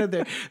fuck out of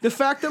there. The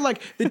fact that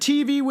like the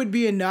TV would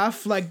be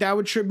enough, like that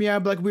would trip me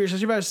out. But like weird,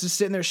 especially if I was just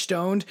sitting there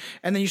stoned,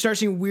 and then you start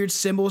seeing weird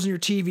symbols in your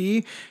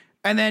TV,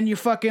 and then you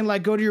fucking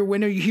like go to your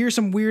window, you hear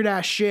some weird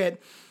ass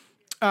shit,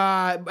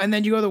 and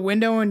then you go to the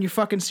window and you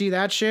fucking see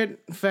that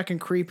shit. Fucking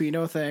creepy.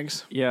 No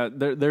thanks. Yeah,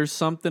 there's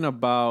something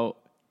about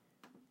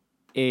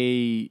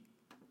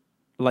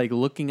like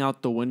looking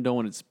out the window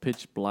when it's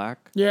pitch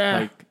black. Yeah.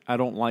 Like, I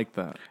don't like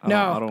that. I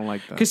don't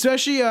like that.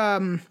 Especially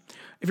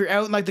if you're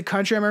out in like the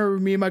country. I remember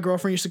me and my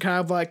girlfriend used to kind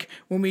of like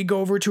when we go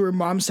over to her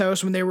mom's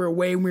house when they were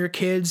away when we were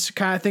kids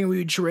kind of thing, we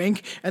would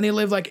drink, and they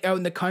live like out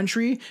in the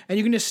country, and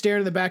you can just stare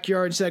in the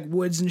backyard and see like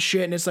woods and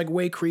shit, and it's like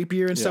way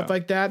creepier and stuff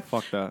like that.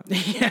 Fuck that.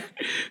 Yeah.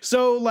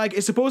 So like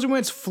it's supposedly when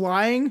it's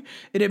flying,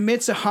 it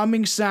emits a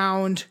humming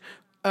sound.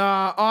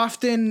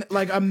 Often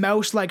like a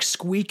mouse like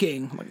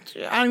squeaking.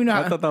 I don't even know.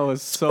 I thought that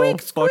was so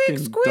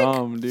fucking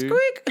dumb, dude.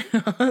 Squeak.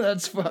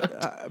 That's fucked.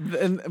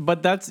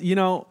 But that's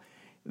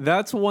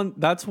that's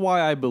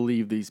why I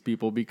believe these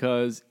people,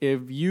 because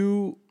if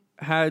you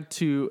had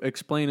to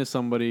explain to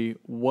somebody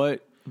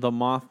what the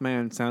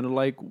Mothman sounded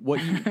like,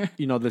 what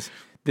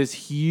this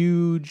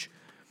huge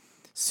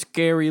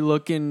scary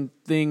looking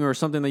thing or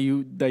something that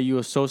you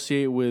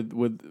associate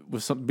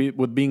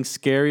with being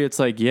scary, it's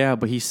like, yeah,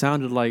 but he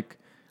sounded like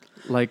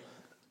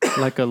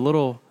a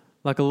little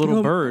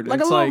bird. Like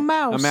it's a little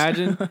mouse.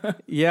 Imagine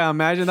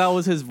that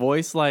was his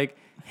voice. Like,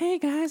 hey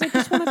guys, I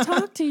just want to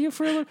talk to you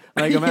for a little.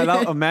 Like,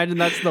 imagine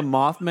that's the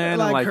Mothman, and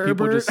like Herbert.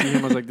 people just see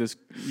him as like this.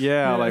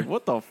 Yeah, like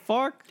what the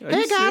fuck?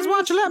 Hey guys, why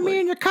don't you let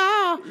me in your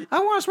car? I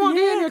want to smoke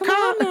in your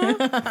car.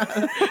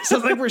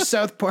 Sounds like we're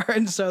South Park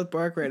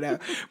right now.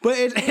 But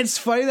it's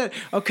funny that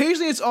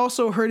occasionally it's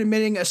also heard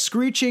emitting a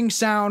screeching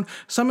sound,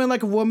 something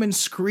like a woman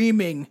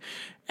screaming.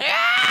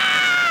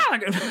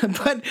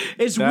 But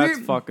it's weird. That's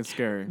fucking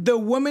scary. The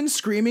woman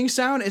screaming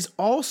sound is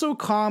also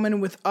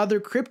common with other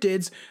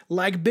cryptids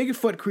like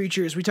Bigfoot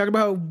creatures. We talk about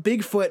how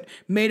Bigfoot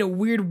made a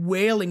weird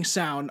wailing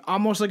sound,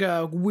 almost like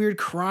a weird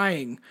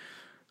crying,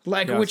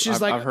 which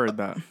is I've heard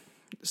that.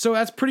 So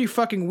that's pretty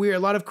fucking weird. A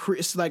lot of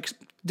like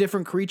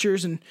different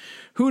creatures, and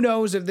who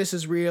knows if this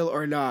is real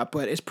or not,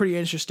 but it's pretty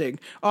interesting.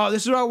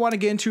 This is what I want to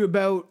get into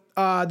about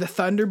the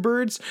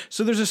Thunderbirds.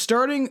 So there's a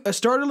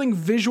startling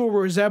visual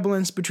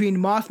resemblance between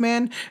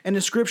Mothman and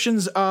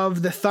descriptions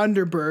of the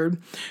Thunderbird.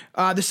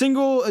 The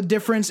single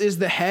difference is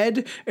the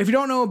head. If you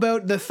don't know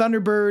about the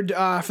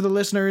Thunderbird, for the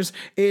listeners,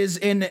 is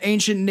in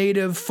ancient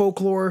native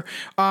folklore,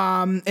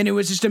 and it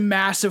was just a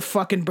massive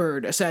fucking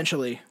bird,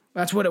 essentially.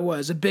 That's what it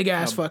was, a big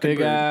ass fucking big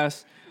bird.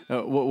 Ass.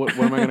 What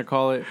am I gonna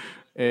call it?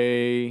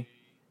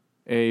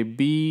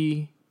 ABB.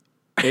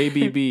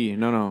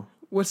 No.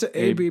 What's the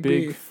ABB? A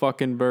big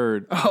fucking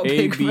bird. Oh,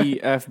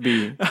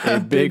 ABFB. A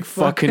big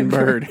fucking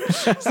bird.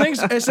 This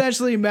thing's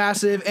essentially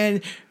massive,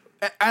 and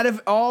out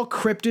of all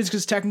cryptids,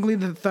 because technically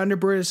the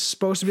Thunderbird is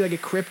supposed to be like a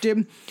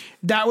cryptid,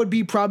 that would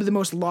be probably the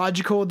most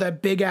logical,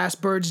 that big ass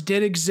birds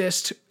did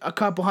exist a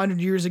couple hundred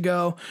years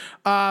ago.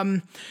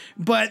 But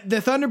the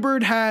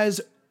Thunderbird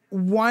has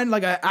one,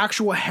 like an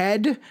actual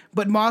head,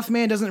 but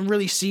Mothman doesn't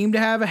really seem to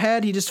have a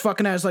head. He just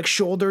fucking has like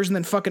shoulders and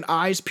then fucking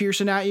eyes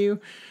piercing at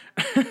you.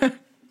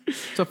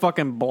 It's a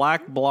fucking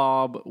black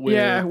blob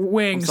with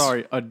wings.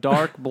 A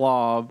dark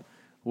blob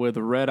with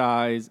red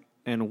eyes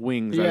and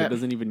wings that it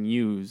doesn't even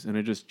use, and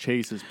it just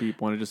chases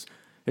people, and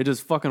it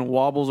just fucking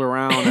wobbles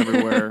around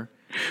everywhere.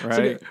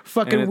 right? Like a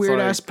fucking weird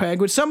ass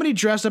penguin. Somebody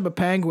dressed up a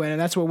penguin, and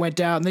that's what went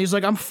down. And he's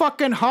like, "I'm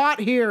fucking hot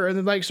here," and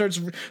then like starts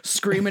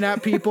screaming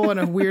at people in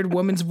a weird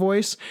woman's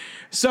voice.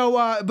 So,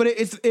 but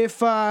if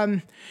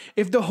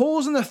the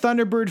holes in the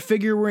Thunderbird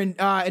figure were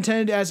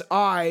intended as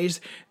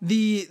eyes,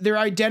 their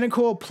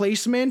identical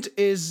placement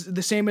is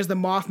the same as the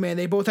Mothman.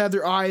 They both have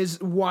their eyes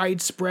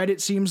widespread.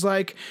 It seems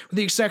like, with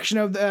the exception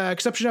of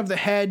the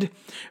head.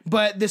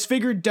 But this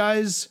figure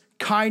does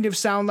kind of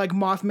sound like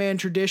Mothman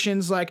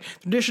traditions. Like,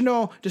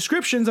 traditional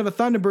descriptions of a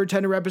Thunderbird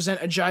tend to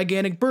represent a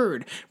gigantic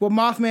bird, while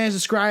Mothman is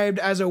described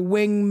as a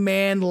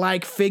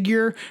wingman-like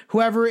figure.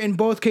 However, in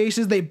both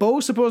cases, they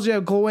both supposedly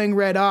have glowing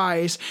red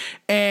eyes,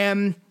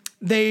 and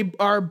they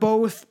are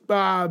both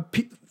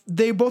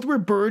they both were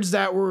birds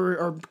that were,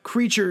 or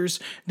creatures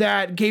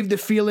that gave the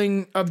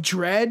feeling of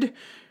dread.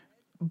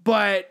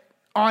 But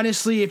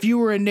honestly, if you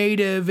were a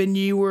native and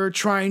you were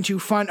trying to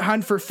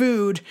hunt for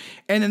food,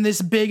 and then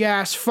this big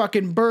ass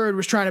fucking bird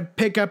was trying to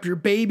pick up your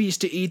babies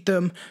to eat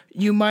them,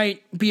 you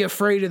might be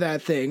afraid of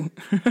that thing.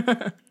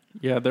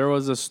 Yeah, there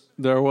was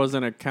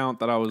an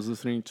account that I was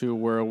listening to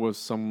where it was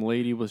some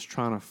lady was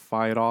trying to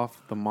fight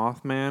off the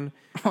Mothman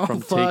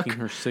from taking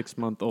her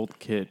 6-month-old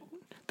kid.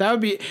 That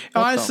would be,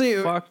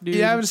 honestly, fuck, dude?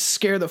 That would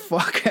scare the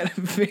fuck out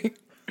of me.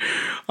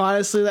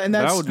 Honestly, and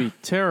that would be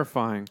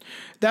terrifying.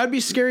 That would be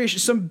scary.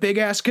 Some big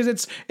ass,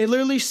 because it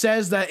literally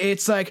says that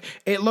it's like,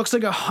 it looks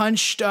like a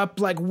hunched up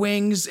like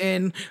wings,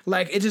 and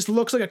like it just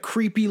looks like a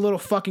creepy little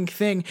fucking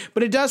thing.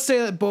 But it does say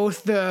that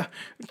both the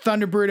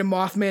Thunderbird and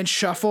Mothman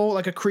shuffle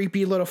like a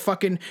creepy little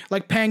fucking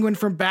like penguin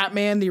from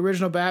Batman, the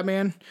original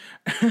Batman.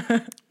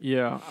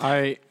 Yeah,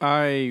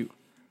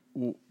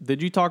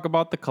 did you talk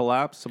about the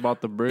collapse, about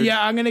the bridge?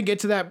 Yeah, I'm gonna get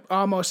to that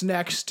almost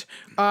next.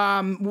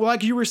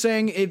 Like you were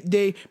saying,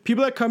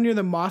 people that come near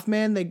the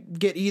Mothman, they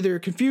get either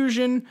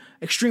confusion,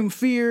 extreme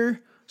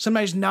fear,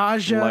 sometimes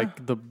nausea,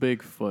 like the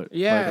Bigfoot.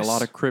 Yes. Like a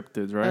lot of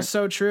cryptids, right? That's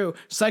so true.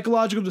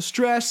 Psychological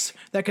distress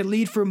that could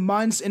lead for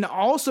months, and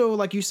also,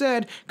 like you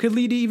said, could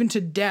lead even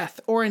to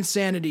death or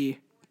insanity.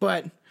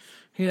 But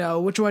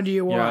which one do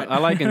you want? Yeah, I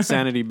like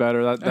insanity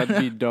better. That'd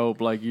be dope.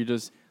 Like, you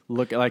just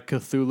look at like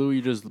Cthulhu.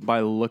 You just, by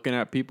looking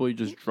at people, you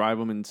just drive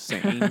them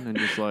insane and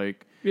just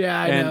like. Yeah,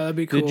 I know, that'd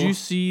be cool. Did you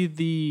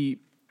see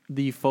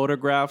the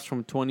photographs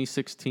from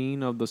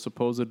 2016 of the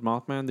supposed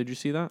Mothman? Did you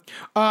see that?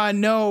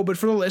 No, but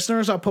for the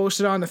listeners, I'll post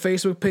it on the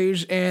Facebook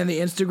page and the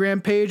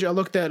Instagram page. I'll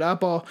look that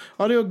up. I'll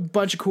do a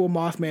bunch of cool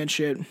Mothman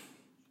shit.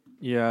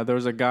 Yeah, there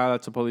was a guy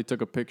that supposedly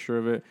took a picture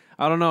of it.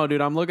 I don't know,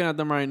 dude. I'm looking at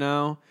them right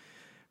now.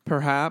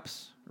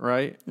 Perhaps.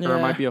 Right? Yeah. Or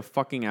it might be a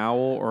fucking owl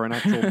or an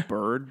actual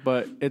bird,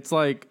 but it's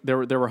like there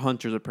were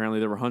hunters apparently.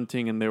 They were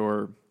hunting and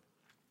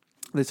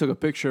they took a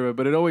picture of it,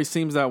 but it always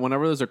seems that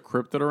whenever there's a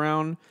cryptid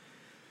around,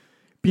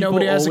 people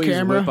nobody has always a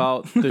camera. whip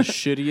out the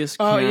shittiest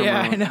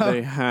camera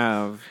they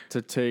have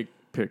to take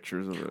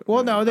pictures of it.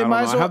 Well, no, they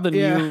might as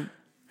well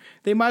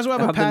they might as well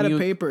have a pad of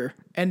paper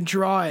and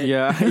draw it.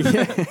 Yeah.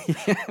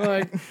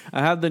 Like, I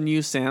have the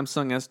new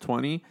Samsung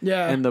S20.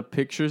 Yeah. And the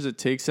pictures it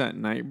takes at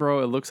night,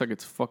 bro, it looks like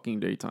it's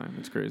fucking daytime.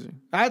 It's crazy.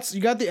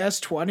 You got the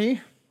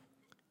S20?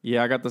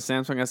 Yeah, I got the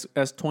Samsung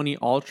S20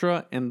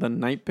 Ultra, and the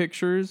night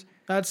pictures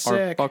are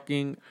sick.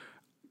 Fucking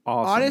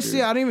awesome. Honestly,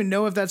 dude. I don't even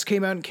know if that's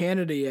came out in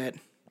Canada yet.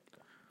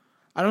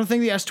 I don't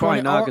think the S20...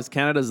 Probably not, because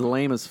Canada's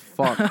lame as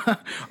fuck.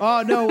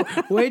 Oh, no.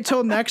 Wait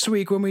till next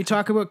week when we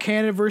talk about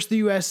Canada versus the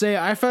USA.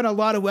 I found a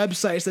lot of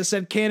websites that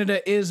said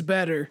Canada is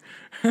better.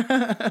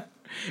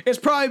 It's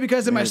probably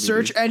because of my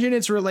search engine.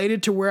 It's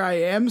related to where I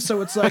am.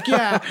 So it's like,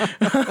 yeah.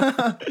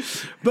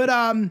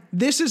 But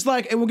this is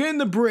like... And we'll get in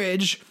the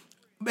bridge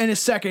in a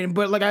second,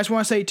 but like I just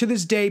want to say, to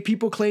this day,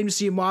 people claim to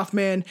see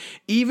Mothman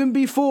even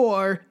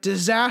before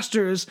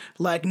disasters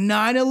like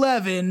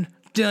 9/11...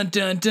 Dun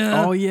dun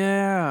dun. Oh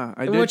yeah,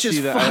 I did see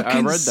that. I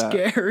read that.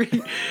 Scary.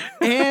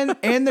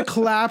 and the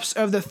collapse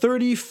of the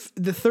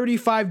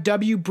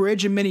 35W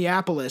bridge in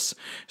Minneapolis.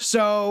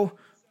 So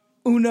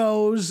who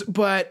knows?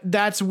 But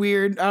that's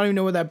weird. I don't even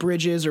know what that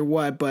bridge is or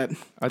what. But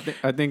I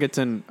think it's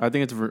in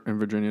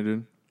Virginia,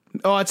 dude.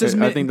 Oh, it says.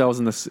 I think that was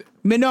in the.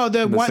 No,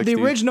 the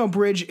original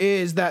bridge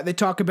is that they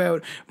talk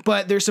about,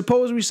 but they're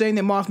supposedly saying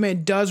that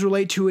Mothman does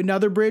relate to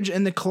another bridge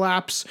and the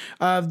collapse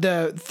of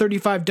the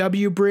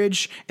 35W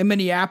bridge in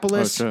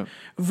Minneapolis. Oh,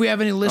 if we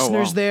have any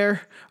listeners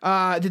there,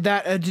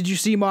 did you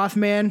see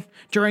Mothman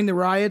during the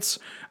riots?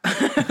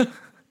 I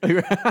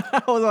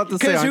was about to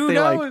say, aren't they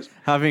like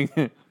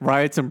having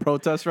riots and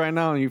protests right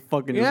now? And you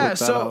fucking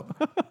just out.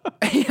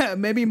 Yeah,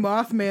 maybe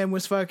Mothman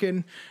was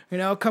fucking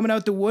coming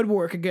out the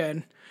woodwork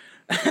again.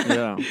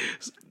 Yeah.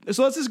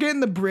 So let's just get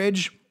in the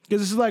bridge, because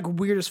this is like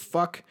weird as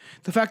fuck.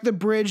 The fact that the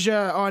bridge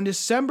on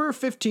December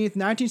 15th,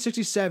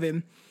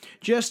 1967,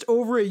 just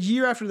over a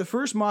year after the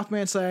first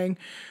Mothman sighting,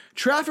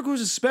 traffic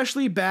was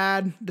especially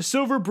bad. The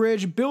Silver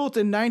Bridge, built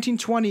in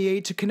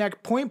 1928 to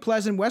connect Point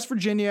Pleasant, West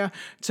Virginia,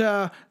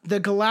 to the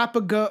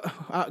Galapagos.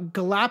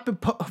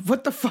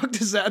 What the fuck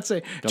does that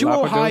say? To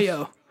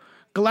Ohio.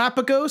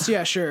 Galapagos?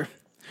 Yeah, sure.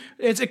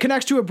 It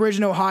connects to a bridge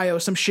in Ohio,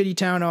 some shitty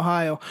town,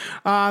 Ohio.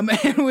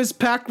 It was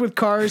packed with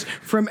cars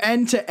from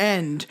end to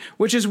end,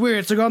 which is weird.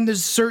 It's like on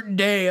this certain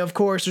day, of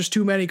course, there's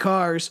too many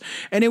cars.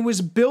 And it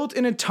was built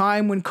in a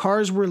time when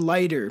cars were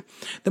lighter.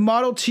 The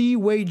Model T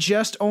weighed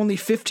just only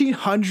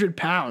 1,500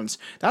 pounds.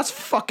 That's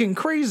fucking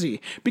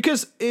crazy.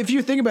 Because if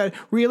you think about it,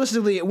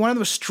 realistically, one of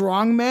those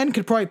strong men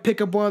could probably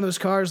pick up one of those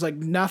cars like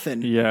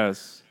nothing.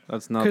 Yes.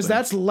 That's nothing. Because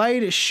that's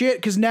light as shit.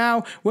 Because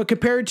now, what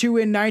compared to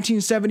in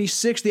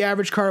 1976, the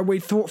average car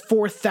weighed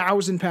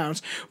 4,000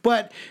 pounds.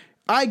 But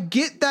I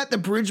get that the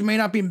bridge may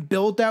not be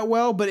built that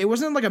well, but it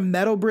wasn't like a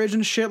metal bridge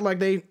and shit. Like,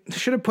 they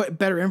should have put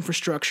better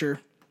infrastructure.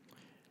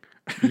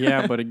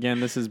 Yeah, but again,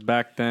 this is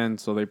back then,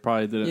 so they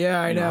probably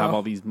didn't have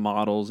all these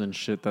models and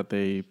shit that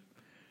they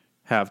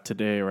have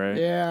today, right?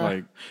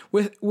 Yeah.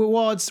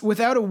 It's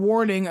without a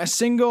warning, a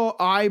single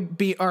eye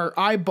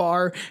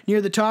bar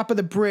near the top of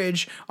the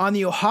bridge on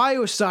the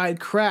Ohio side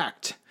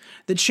cracked.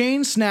 The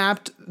chain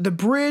snapped. The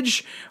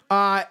bridge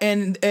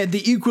and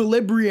the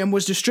equilibrium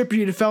was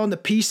distributed and fell into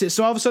pieces.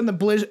 So all of a sudden,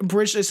 the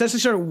bridge essentially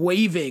started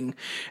waving,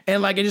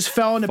 and like it just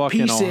fell into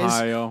pieces.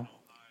 Ohio.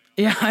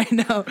 Yeah, I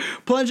know.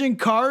 Plunging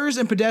cars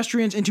and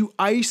pedestrians into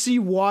icy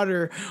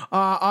water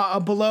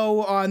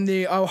below on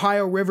the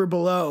Ohio River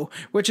below,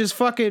 which is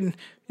fucking, you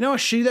know,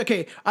 shitty.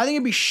 Okay, I think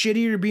it'd be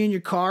shittier to be in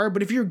your car,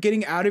 but if you're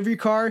getting out of your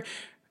car,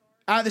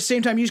 at the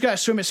same time, you just gotta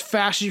swim as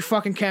fast as you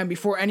fucking can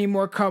before any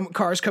more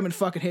cars come and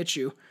fucking hit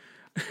you.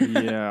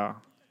 Yeah.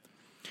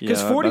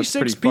 Because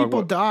 46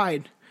 people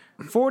died.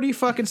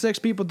 46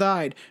 people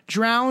died,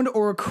 drowned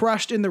or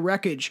crushed in the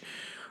wreckage.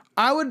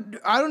 I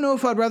don't know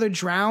if I'd rather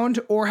drown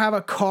or have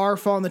a car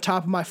fall on the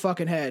top of my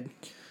fucking head.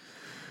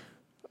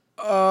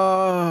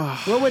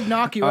 What would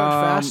knock you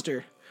out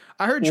faster?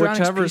 I heard drowning's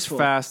whichever's peaceful.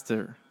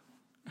 Faster.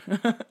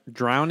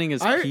 Drowning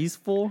is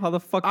peaceful? How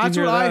the fuck do you That's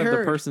hear what that I if the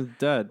heard. person's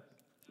dead?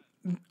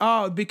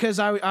 Oh, because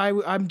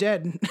I'm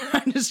dead.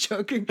 I'm just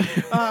joking.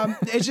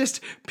 It's just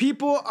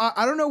people.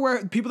 I don't know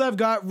where people that have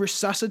got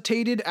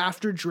resuscitated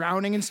after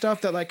drowning and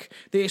stuff that like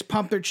they just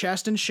pump their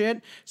chest and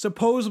shit.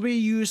 Supposedly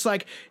you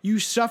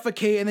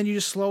suffocate and then you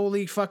just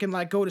slowly fucking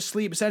like go to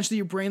sleep. Essentially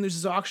your brain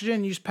loses oxygen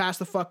and you just pass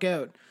the fuck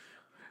out.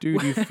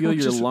 Dude, you feel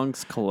your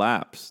lungs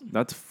collapse.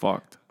 That's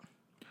fucked.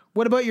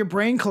 What about your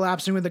brain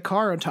collapsing with the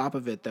car on top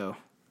of it though?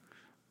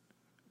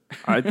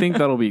 I think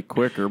that'll be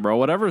quicker, bro.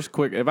 Whatever's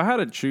quick. If I had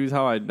to choose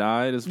how I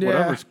died, is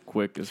whatever's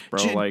quickest,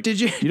 bro.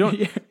 You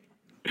don't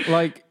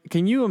like.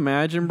 Can you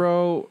imagine,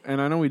 bro?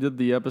 And I know we did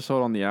the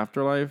episode on the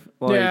afterlife.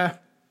 Like, yeah.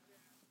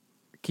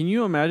 Can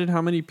you imagine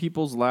how many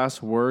people's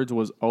last words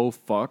was "oh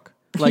fuck"?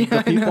 Like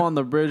the people on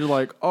the bridge, are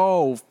like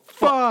 "oh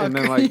fuck," and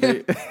then like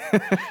they.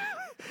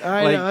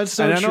 I know that's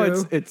so true. And I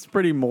know it's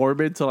pretty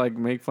morbid to like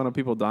make fun of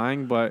people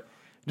dying, but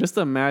just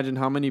imagine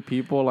how many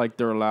people like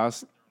their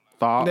last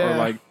thought or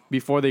like.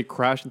 Before they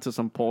crash into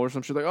some pole or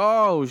some shit, like,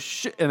 oh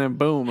shit, and then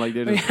boom, like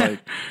they're just like,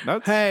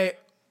 that's. Hey,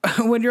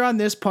 when you're on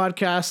this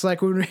podcast,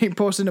 like when we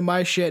post into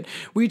my shit,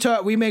 we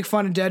make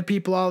fun of dead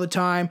people all the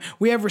time.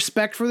 We have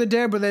respect for the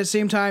dead, but at the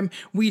same time,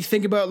 we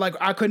think about like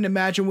I couldn't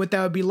imagine what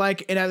that would be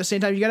like. And at the same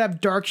time, you gotta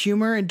have dark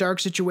humor in dark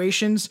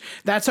situations.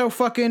 That's how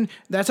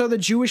the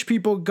Jewish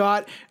people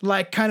got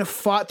like kind of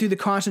fought through the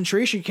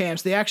concentration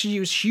camps. They actually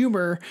used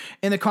humor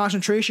in the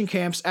concentration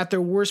camps at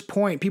their worst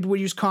point. People would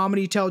use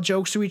comedy, tell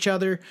jokes to each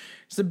other.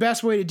 It's the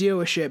best way to deal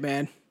with shit,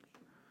 man.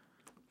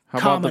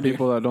 How about the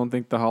people that don't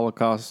think the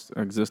Holocaust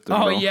existed?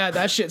 Oh, bro? yeah,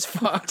 that shit's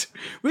fucked.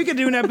 We could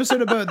do an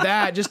episode about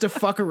that just to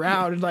fuck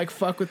around and like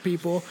fuck with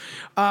people.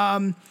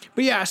 But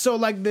yeah, so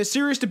like the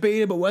serious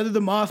debate about whether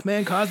the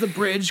Mothman caused the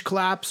bridge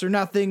collapse or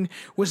nothing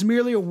was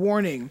merely a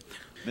warning.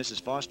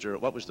 Mrs. Foster,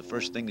 what was the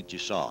first thing that you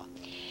saw?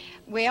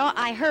 Well,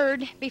 I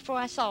heard before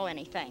I saw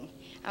anything.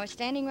 I was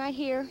standing right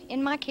here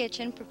in my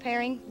kitchen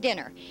preparing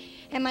dinner.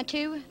 And my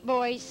two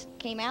boys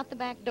came out the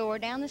back door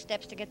down the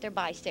steps to get their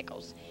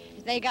bicycles.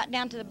 They got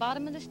down to the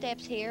bottom of the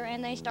steps here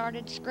and they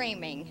started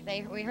screaming.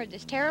 We heard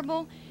this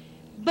terrible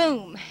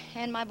boom,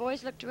 and my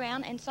boys looked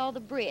around and saw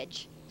the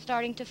bridge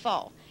starting to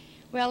fall.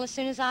 Well, as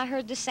soon as I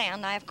heard the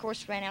sound, I of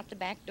course ran out the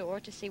back door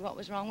to see what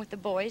was wrong with the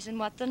boys and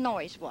what the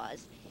noise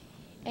was.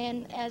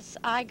 And as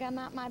I got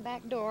out my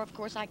back door, of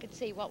course I could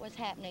see what was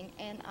happening,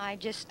 and I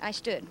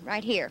stood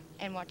right here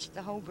and watched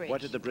the whole bridge. What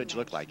did the bridge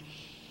look like?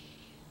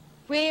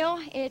 Well,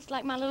 it's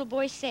like my little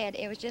boy said.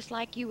 It was just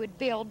like you would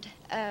build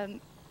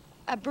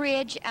a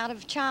bridge out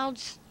of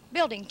child's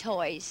building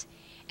toys.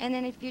 And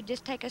then if you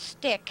just take a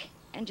stick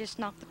and just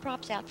knock the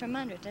props out from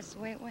under it, that's the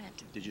way it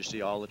went. Did you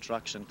see all the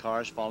trucks and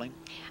cars falling?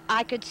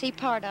 I could see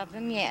part of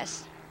them,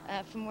 yes,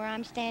 from where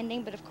I'm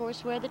standing. But, of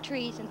course, where the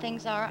trees and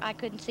things are, I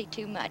couldn't see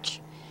too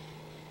much.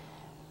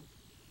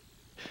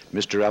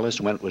 Mr. Ellis,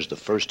 when was the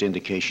first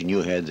indication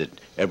you had that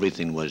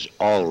everything was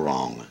all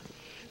wrong?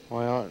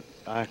 Well,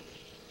 I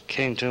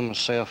came to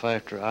myself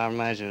after, I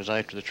imagine it was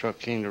after the truck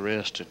came to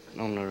rest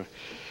on the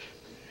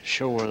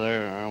shore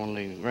there on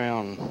the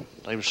ground.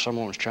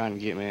 Someone was trying to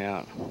get me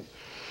out.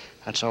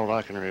 That's all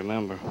I can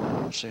remember.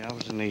 See, I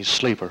was in the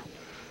sleeper,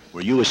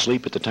 Were you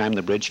asleep at the time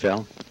the bridge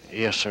fell?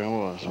 Yes, sir, I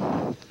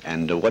was.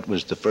 And what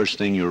was the first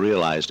thing you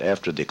realized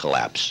after the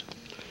collapse?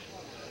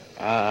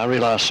 I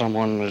realized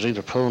someone was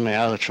either pulling me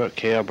out of the truck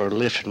cab or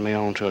lifting me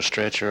onto a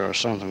stretcher or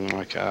something.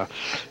 Like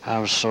I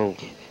was so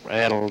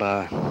rattled,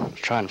 I was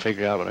trying to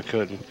figure out, but I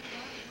couldn't.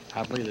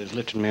 I believe they was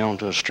lifting me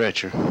onto a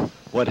stretcher.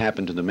 What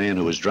happened to the man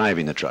who was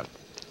driving the truck?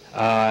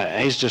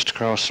 He's just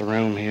across the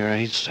room here.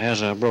 He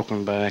has a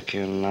broken back,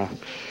 and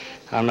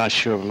I'm not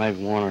sure, but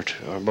maybe one or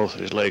two, or both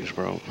of his legs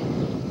broke.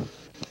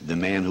 The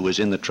man who was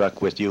in the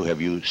truck with you, have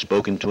you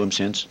spoken to him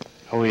since?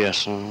 Oh,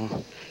 yes.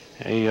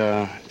 He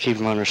keep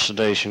him under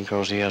sedation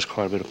because he has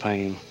quite a bit of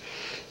pain.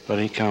 But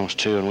he comes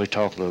to, and we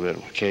talk a little bit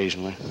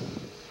occasionally.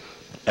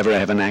 Ever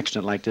have an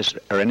accident like this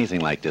or anything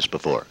like this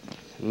before?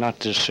 Not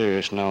this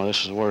serious, no.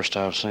 This is the worst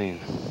I've seen.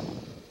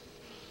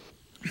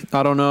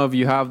 I don't know if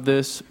you have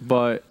this,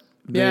 but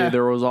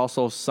there was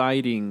also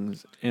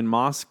sightings in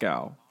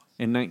Moscow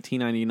in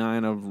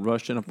 1999 of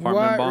Russian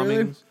apartment bombings.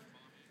 Really?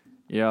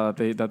 Yeah,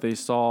 that they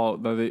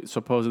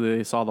supposedly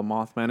they saw the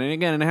Mothman, and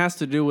again, it has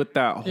to do with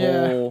that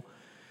whole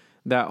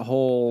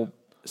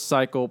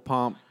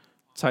psychopomp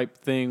type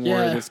thing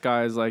where this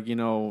guy's like,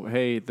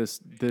 hey, this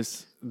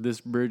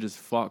bridge is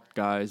fucked,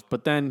 guys.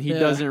 But then he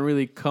doesn't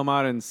really come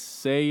out and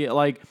say it.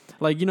 Like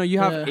you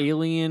have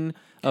alien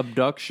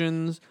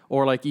abductions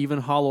or like even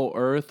Hollow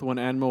Earth when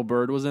Admiral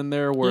Byrd was in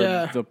there,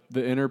 where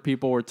the inner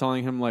people were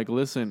telling him like,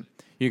 listen,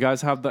 you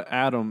guys have the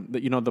atom,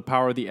 the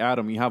power of the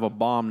atom. You have a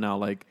bomb now,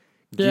 like.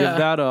 Give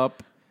that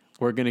up.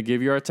 We're going to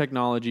give you our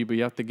technology, but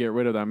you have to get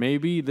rid of that.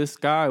 Maybe this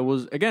guy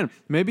was,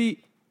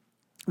 maybe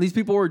these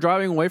people were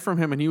driving away from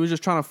him and he was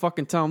just trying to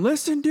fucking tell them,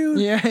 listen, dude,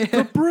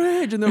 the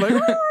bridge. And they're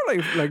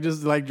like,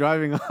 just like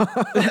driving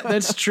off.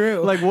 That's true.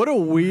 Like, what a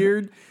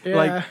weird,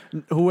 like,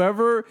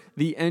 whoever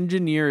the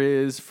engineer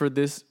is for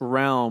this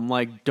realm,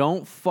 like,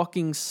 don't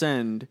fucking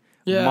send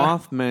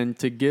Mothman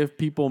to give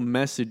people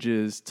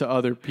messages to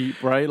other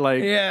people, right?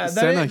 Like,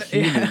 send a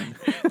human.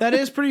 That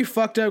is pretty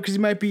fucked up because he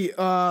might be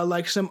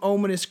like some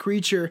ominous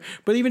creature.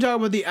 But even talk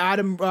about the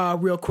atom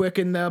real quick,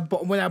 and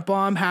when that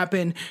bomb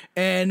happened,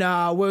 and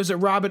what was it?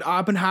 Robert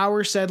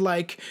Oppenheimer said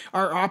like,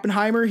 or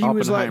Oppenheimer,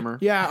 was like,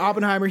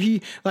 Oppenheimer.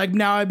 He like,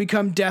 now I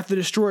become death, the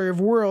destroyer of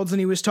worlds, and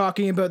he was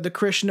talking about the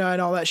Krishna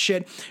and all that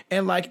shit,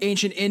 and like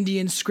ancient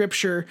Indian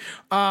scripture,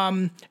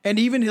 and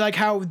even like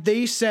how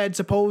they said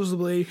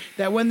supposedly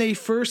that when they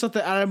first let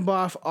the atom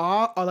bomb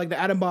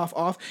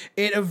off,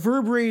 it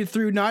reverberated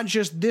through not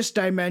just this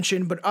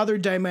dimension but other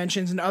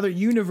dimensions and other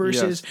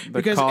universes. Yes,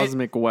 because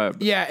cosmic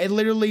web. Yeah, it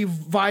literally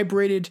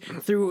vibrated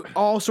through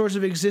all sorts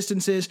of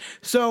existences.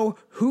 So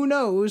who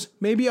knows?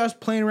 Maybe us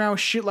playing around with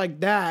shit like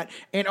that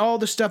and all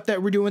the stuff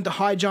that we're doing with the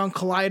Hadron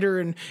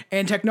Collider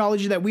and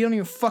technology that we don't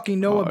even fucking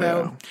know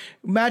about. Yeah.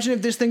 Imagine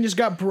if this thing just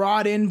got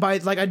brought in by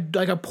like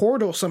a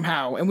portal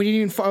somehow, and we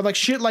didn't even like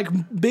shit like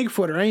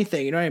Bigfoot or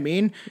anything. You know what I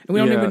mean? And we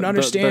don't even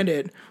understand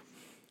it.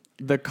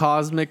 The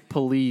cosmic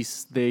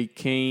police, they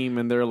came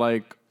and they're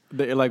like,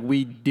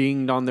 we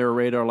dinged on their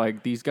radar,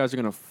 like, these guys are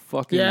gonna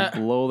fucking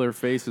blow their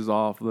faces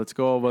off. Let's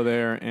go over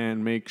there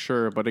and make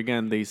sure. But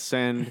again, they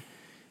send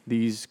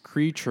these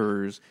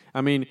creatures.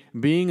 I mean,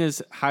 being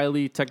as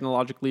highly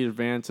technologically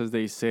advanced as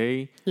they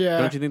say,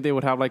 don't you think they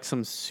would have like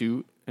some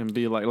suit and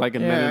be like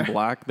in Men in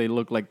Black? They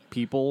look like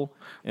people,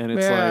 and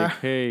it's like,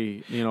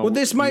 hey, well,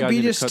 this might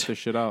be just cut this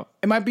shit out.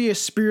 It might be a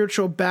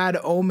spiritual bad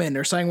omen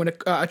or something when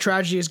a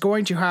tragedy is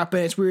going to happen.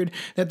 It's weird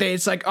that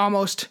it's like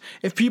almost,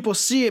 if people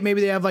see it,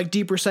 maybe they have like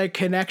deeper psychic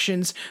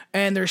connections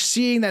and they're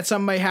seeing that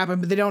something might happen,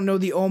 but they don't know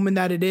the omen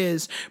that it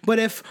is. But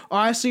if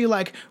honestly,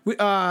 like,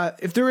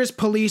 if there is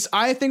police,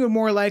 I think it would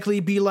more likely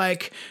be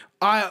like,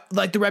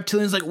 like the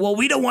reptilians, like, well,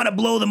 we don't want to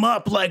blow them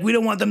up. Like, we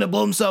don't want them to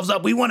blow themselves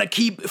up. We want to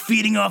keep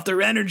feeding off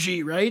their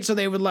energy, right? So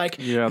they would like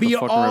be all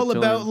reptilian.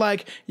 About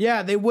like,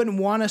 they wouldn't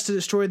want us to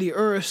destroy the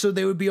earth. So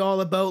they would be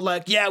all about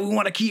like, we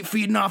want to keep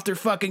feeding off their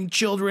fucking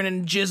children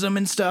and jism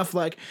and stuff.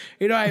 Like,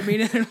 you know what I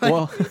mean? Like,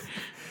 well,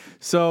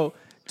 so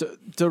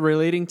to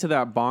relating to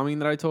that bombing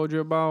that I told you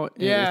about,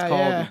 it's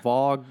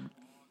called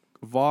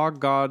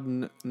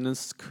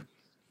Volgodnsk.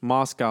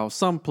 Moscow,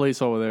 some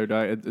place over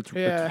there.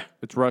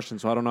 It's Russian,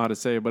 so I don't know how to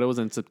say it, but it was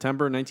in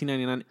September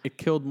 1999. It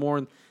killed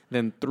more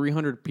than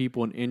 300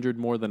 people and injured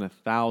more than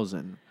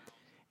 1,000.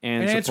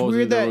 And it's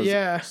weird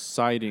that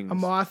sightings a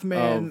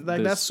Mothman,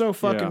 like, that's so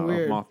fucking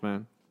weird.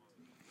 Mothman.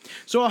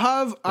 So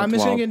I'm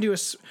just going to do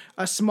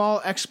a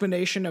small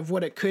explanation of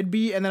what it could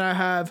be, and then I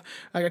have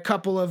like a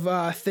couple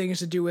of things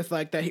to do with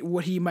like that,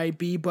 what he might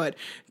be. But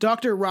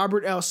Dr.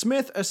 Robert L.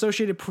 Smith,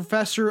 Associated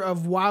Professor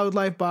of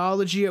Wildlife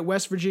Biology at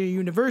West Virginia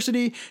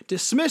University,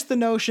 dismissed the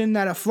notion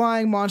that a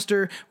flying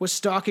monster was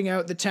stalking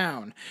out the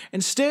town.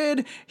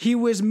 Instead, he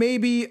was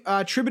maybe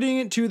attributing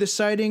it to the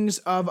sightings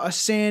of a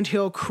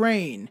sandhill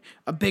crane,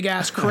 a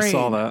big-ass crane. I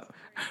saw that.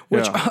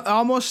 Which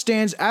almost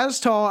stands as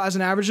tall as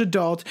an average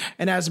adult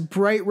and has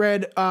bright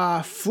red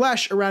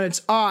flesh around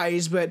its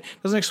eyes, but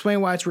doesn't explain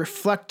why it's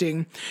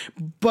reflecting.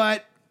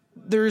 But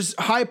there's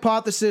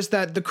hypothesis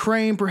that the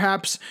crane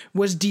perhaps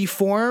was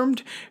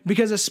deformed,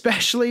 because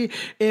especially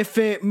if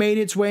it made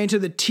its way into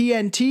the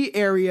TNT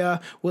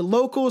area, what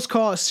locals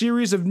call a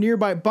series of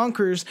nearby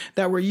bunkers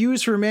that were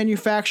used for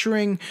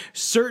manufacturing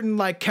certain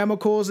like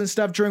chemicals and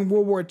stuff during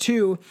World War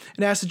II,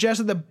 and has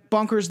suggested the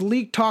bunkers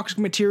leaked toxic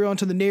material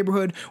into the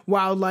neighborhood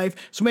wildlife.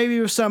 So maybe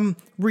it was some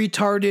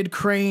retarded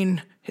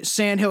crane,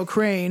 sandhill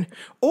crane,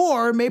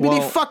 or maybe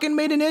they fucking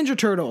made a Ninja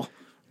Turtle.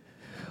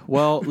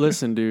 Well,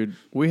 listen, dude,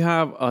 we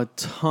have a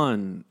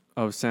ton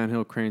of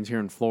sandhill cranes here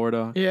in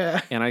Florida.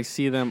 Yeah. And I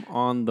see them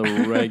on the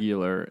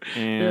regular.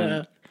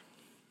 And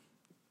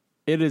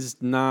it is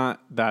not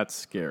that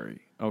scary.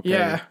 Okay.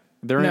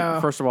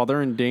 Yeah. First of all,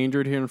 they're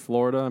endangered here in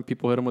Florida, and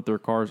people hit them with their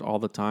cars all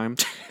the time.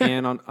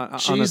 And on a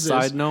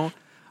side note,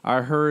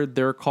 I heard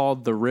they're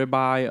called the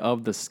ribeye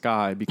of the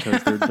sky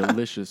because they're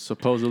delicious,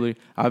 supposedly.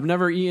 I've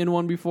never eaten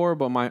one before,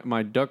 but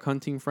my duck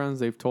hunting friends,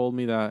 they've told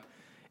me that.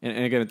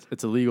 And again,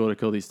 it's illegal to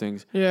kill these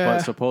things. Yeah.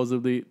 But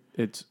supposedly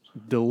it's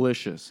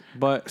delicious.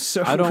 But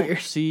so I don't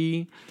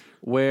see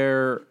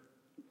where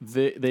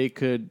they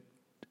could.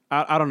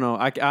 I don't know.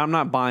 I'm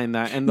not buying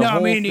that. And the whole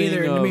me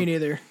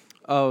neither.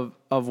 Of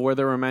where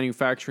they were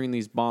manufacturing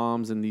these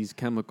bombs and these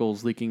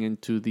chemicals leaking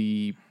into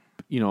the,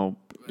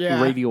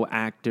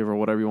 radioactive or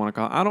whatever you want to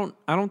call it.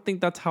 I don't think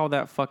that's how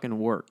that fucking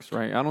works,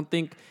 right? I don't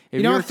think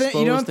you don't think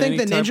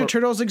the Ninja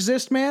Turtles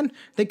exist, man?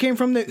 They came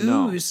from the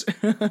ooze.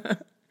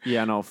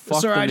 Yeah, no,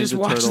 fuck Sorry, the Ninja I just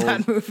watched Turtles.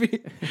 that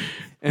movie.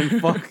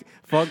 And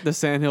fuck the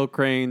sandhill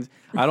cranes.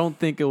 I don't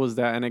think it was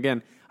that. And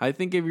again, I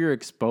think if you're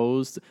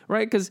exposed,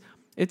 right? Because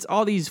it's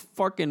all these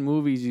fucking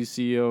movies you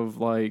see of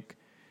like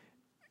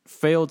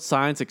failed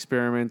science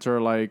experiments,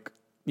 or like,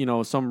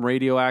 some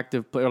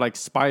radioactive, or like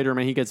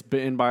Spider-Man, he gets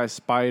bitten by a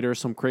spider,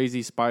 some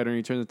crazy spider, and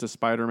he turns into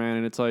Spider-Man.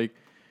 And it's like,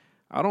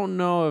 I don't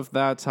know if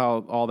that's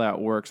how all that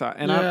works.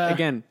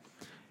 Again,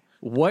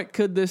 what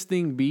could this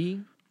thing be?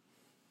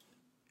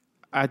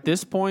 At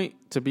this point,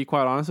 to be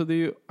quite honest with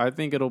you, I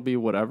think it'll be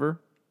whatever.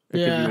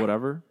 It could be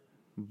whatever.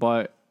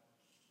 But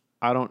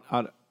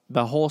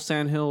the whole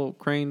sandhill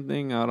crane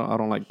thing, I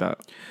don't like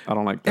that. I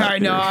don't like that. I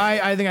know.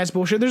 I think that's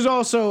bullshit. There's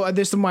also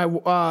this is my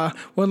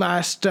one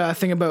last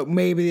thing about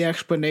maybe the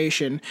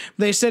explanation.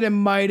 They said it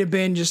might have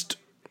been just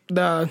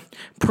the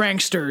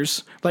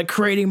pranksters like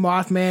creating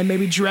Mothman,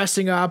 maybe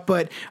dressing up,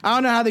 but I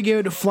don't know how they get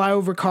it to fly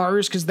over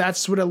cars, because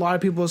that's what a lot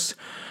of people's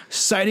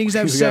sightings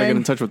have said. You gotta get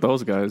in touch with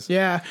those guys.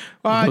 Yeah.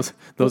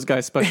 Those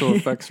guys' special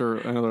effects are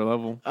another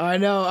level. I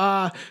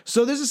know.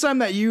 So this is something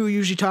that you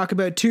usually talk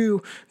about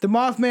too. The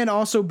Mothman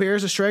also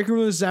bears a striking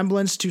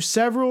resemblance to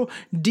several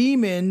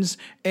demons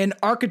and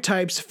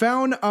archetypes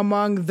found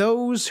among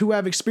those who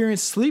have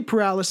experienced sleep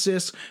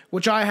paralysis,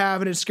 which I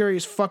have, and it's scary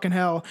as fucking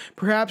hell.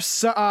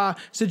 Perhaps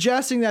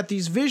suggesting that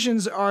these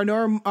visions are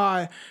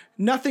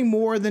nothing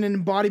more than an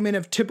embodiment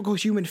of typical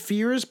human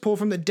fears pulled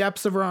from the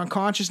depths of our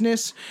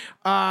unconsciousness.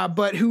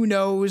 But who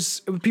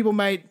knows? People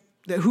might.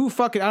 I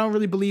don't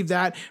really believe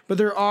that, but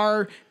there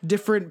are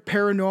different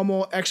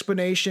paranormal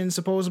explanations,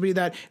 supposedly,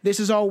 that this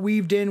is all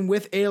weaved in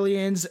with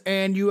aliens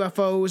and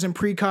UFOs and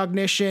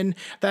precognition,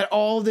 that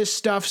all this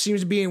stuff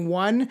seems to be in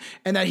one,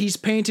 and that he's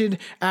painted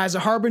as a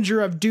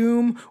harbinger of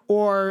doom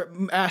or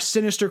a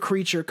sinister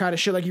creature, kind of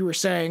shit like you were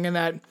saying,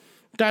 and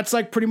that's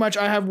like pretty much,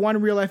 I have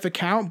one real life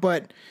account,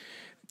 but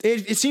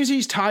it seems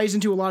he ties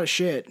into a lot of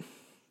shit.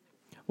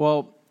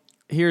 Well,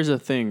 here's the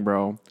thing,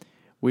 bro.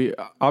 We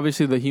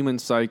obviously, the human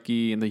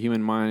psyche and the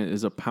human mind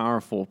is a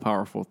powerful,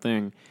 powerful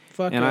thing.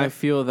 I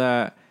feel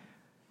that,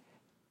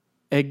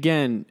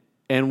 again,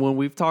 and when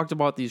we've talked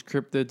about these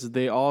cryptids,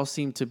 they all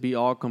seem to be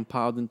all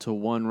compiled into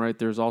one, right?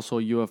 There's also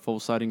UFO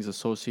sightings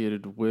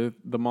associated with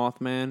the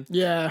Mothman.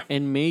 Yeah.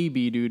 And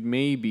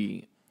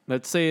maybe,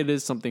 let's say it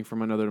is something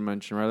from another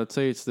dimension, right? Let's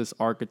say it's this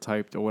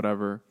archetype or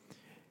whatever.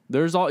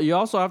 You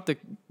also have to,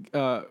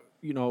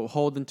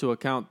 hold into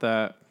account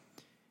that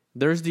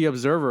there's the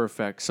observer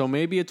effect. So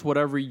maybe it's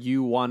whatever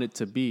you want it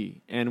to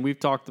be. And we've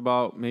talked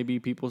about maybe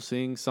people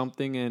seeing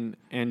something and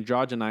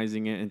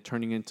androgenizing it and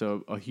turning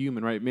into a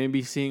human, right?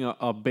 Maybe seeing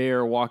a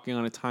bear walking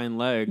on its hind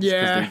legs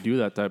because they do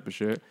that type of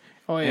shit.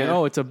 Oh, yeah.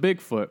 And, it's a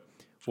Bigfoot.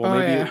 Well,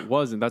 maybe it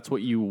wasn't. That's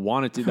what you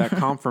wanted to, that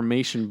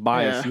confirmation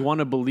bias. You want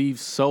to believe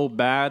so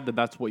bad that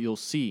that's what you'll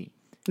see.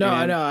 No,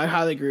 I know. I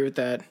highly agree with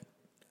that.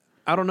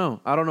 I don't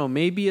know.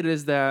 Maybe it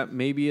is that.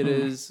 Maybe it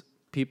is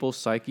people's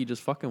psyche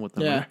just fucking with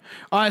them. Yeah. Right?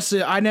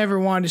 Honestly, I never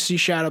wanted to see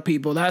shadow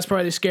people. That's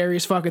probably the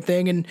scariest fucking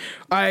thing. And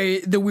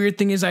the weird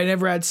thing is I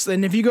never had,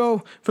 and if you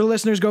go, for the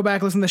listeners, go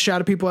back, listen to the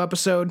shadow people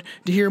episode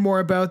to hear more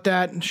about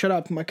that. Shut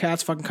up. My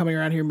cat's fucking coming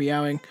around here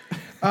meowing.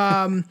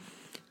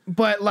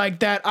 But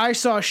like that, I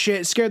saw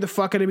shit, scared the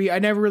fuck out of me. I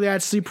never really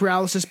had sleep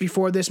paralysis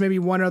before this, maybe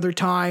one other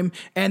time.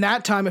 And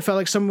that time it felt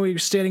like someone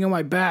was standing on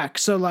my back.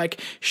 So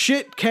like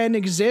shit can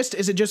exist.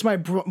 Is it just my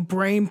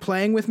brain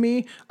playing with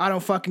me? I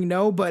don't fucking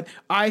know. But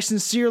I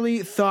sincerely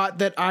thought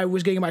that I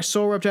was getting my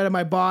soul ripped out of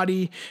my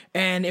body.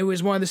 And it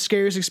was one of the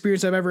scariest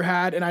experiences I've ever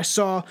had. And I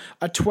saw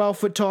a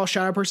 12-foot tall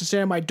shadow person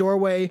standing in my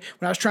doorway.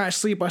 When I was trying to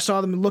sleep, I saw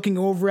them looking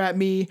over at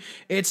me.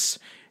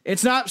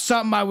 It's not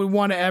something I would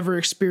want to ever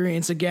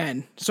experience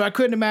again. So I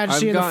couldn't imagine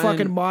seeing the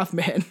fucking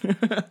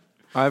Mothman.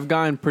 I've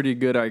gotten pretty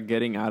good at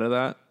getting out of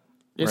that.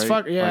 It's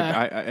right?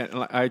 yeah.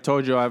 Like I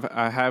told you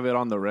I have it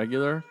on the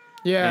regular.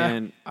 Yeah.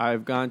 And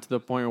I've gotten to the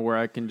point where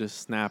I can just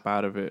snap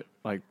out of it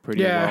like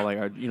pretty well.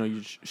 Like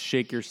you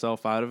shake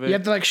yourself out of it. You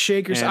have to like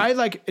shake yourself. I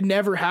like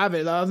never have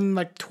it other than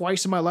like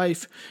twice in my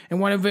life, and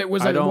one of it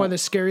was like one of the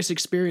scariest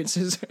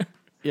experiences.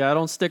 Yeah, I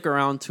don't stick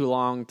around too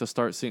long to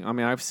start seeing. I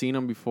mean, I've seen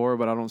them before,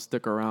 but I don't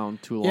stick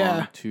around too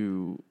long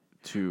to.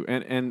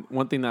 And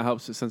one thing that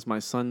helps is since my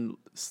son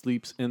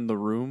sleeps in the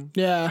room.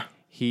 Yeah.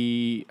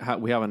 We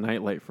have a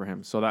nightlight for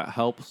him, so that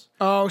helps.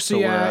 Oh, so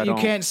yeah, you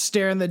can't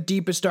stare in the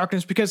deepest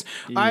darkness because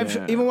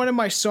even one of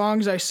my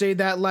songs I say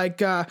that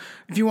like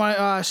if you want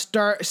to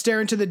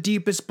stare into the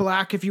deepest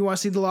black, if you want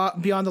to see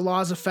beyond the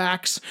laws of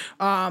facts,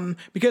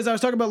 because I was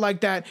talking about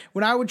like that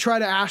when I would try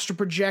to astral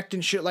project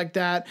and shit like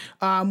that,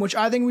 which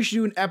I think we should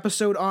do an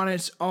episode on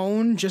its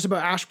own just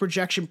about astral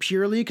projection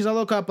purely because I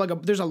look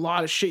up there's a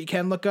lot of shit you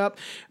can look up,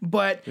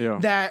 but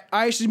that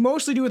I should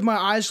mostly do with my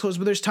eyes closed.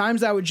 But there's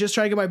times that I would just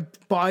try to get my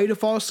body to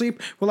fall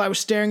asleep while I was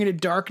staring into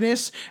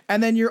darkness,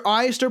 and then your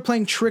eyes start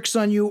playing tricks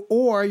on you,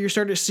 or you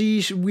start to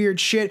see weird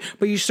shit,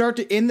 but you start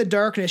to, in the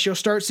darkness, you'll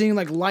start seeing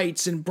like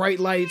lights and bright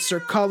lights or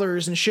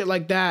colors and shit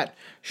like that.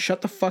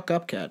 Shut the fuck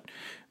up, cat.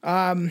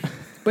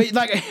 But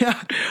like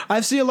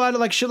I've seen a lot of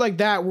like shit like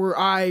that where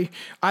I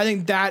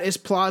think that is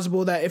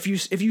plausible that if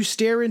you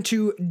stare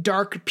into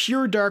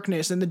pure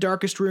darkness in the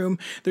darkest room,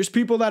 there's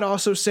people that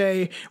also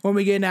say when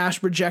we get an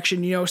astral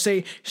projection,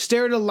 say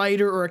stare at a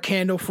lighter or a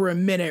candle for a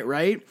minute,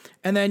 right?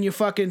 And then you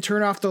fucking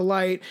turn off the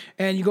light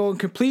and you go in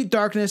complete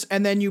darkness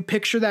and then you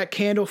picture that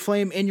candle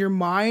flame in your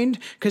mind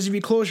because if you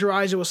close your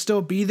eyes it will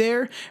still be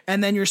there,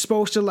 and then you're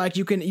supposed to like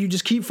you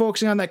just keep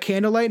focusing on that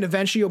candlelight and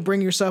eventually you'll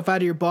bring yourself out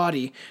of your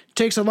body. It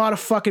takes a lot of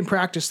fucking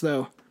practice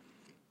though.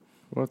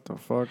 What the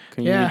fuck?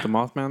 Can you meet the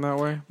Mothman that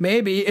way?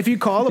 Maybe if you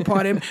call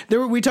upon him.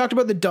 We talked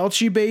about the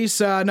Dulce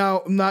base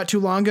not too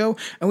long ago,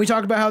 and we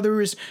talked about how there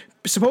was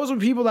supposedly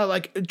people that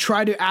like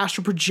try to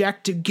astral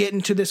project to get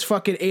into this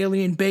fucking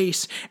alien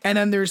base, and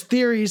then there's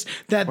theories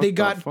that they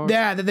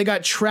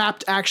got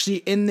trapped actually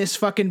in this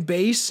fucking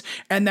base,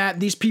 and that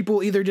these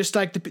people either just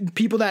like the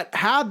people that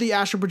had the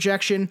astral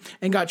projection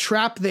and got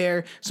trapped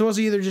there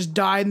supposedly either just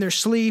died in their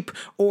sleep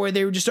or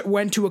they just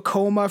went to a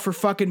coma for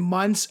fucking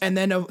months, and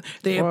then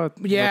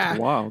That's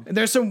wild.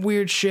 There's some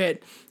weird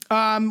shit.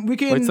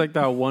 It's like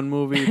that one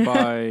movie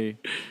with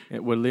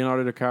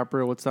Leonardo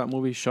DiCaprio. What's that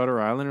movie?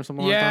 Shutter Island or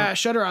something like that? Yeah,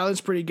 Shutter Island's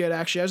pretty good,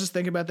 actually. I was just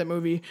thinking about that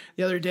movie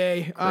the other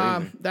day.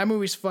 That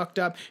movie's fucked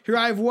up. Here,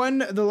 I have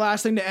the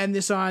last thing to end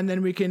this on,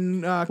 then we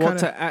can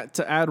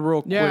to add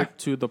real quick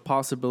to the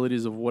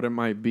possibilities of what it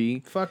might be.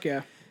 Fuck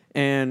yeah.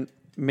 And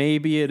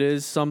maybe it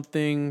is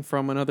something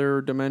from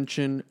another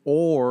dimension,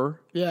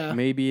 or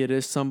maybe it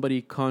is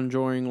somebody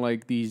conjuring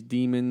like these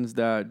demons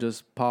that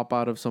just pop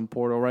out of some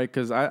portal, right?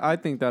 Because I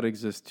think that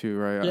exists too,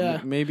 right? Yeah.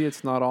 Maybe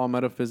it's not all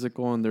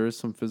metaphysical and there is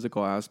some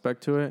physical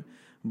aspect to it,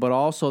 but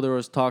also there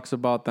was talks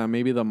about that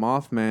maybe the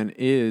Mothman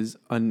is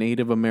a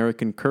Native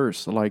American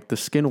curse, like the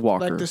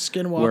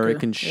Skinwalker. Where it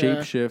can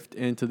shapeshift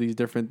into these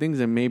different things,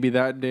 and maybe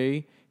that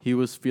day he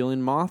was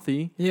feeling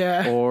mothy.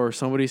 Yeah. Or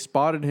somebody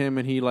spotted him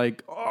and he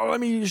like, oh, let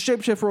me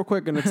shapeshift real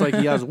quick. And it's like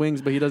he has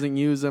wings, but he doesn't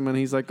use them. And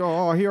he's like,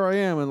 oh, here I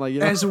am. And like,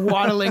 and it's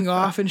waddling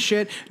off and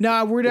shit.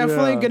 Nah, we're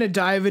definitely going to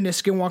dive into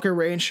Skinwalker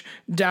Ranch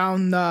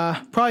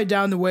probably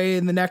down the way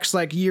in the next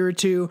like year or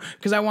two.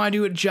 Because I want to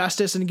do it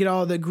justice and get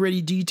all the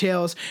gritty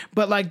details.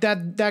 But like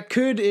that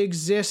could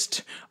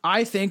exist,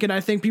 I think. And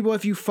I think people,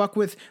 if you fuck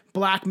with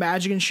black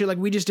magic and shit, like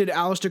we just did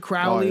Aleister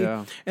Crowley.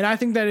 And I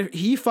think that if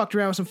he fucked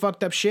around with some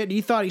fucked up shit,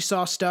 he thought he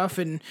saw stuff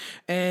and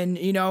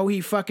he did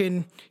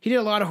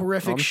a lot of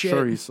horrific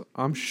shit.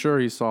 I'm sure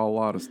he saw a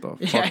lot of stuff.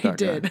 Yeah, he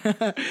did.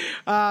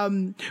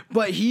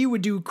 But he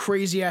would do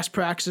crazy ass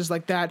practices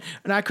like that,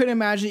 and I couldn't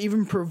imagine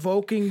even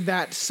provoking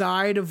that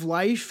side of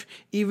life,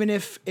 even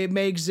if it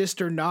may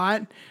exist or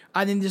not.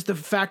 I think just the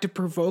fact of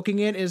provoking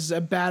it is a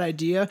bad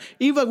idea.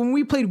 Even like when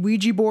we played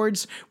Ouija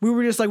boards, we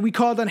were just like, we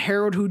called on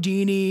Harold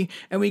Houdini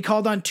and we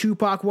called on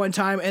Tupac one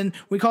time, and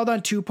we called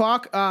on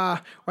Tupac, or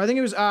I think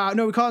it was,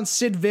 we called on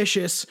Sid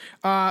Vicious,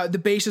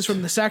 the bassist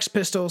from the Sex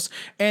Pistols,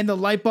 and the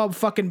light bulb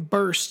fucking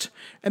burst.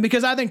 And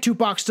because I think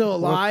Tupac's still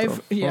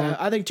alive,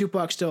 I think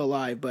Tupac's still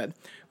alive, but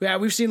yeah,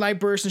 we've seen light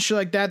bursts and shit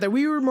like that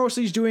we were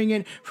mostly just doing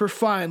it for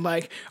fun.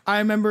 Like, I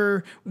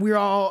remember we were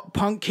all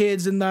punk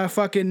kids and the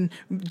fucking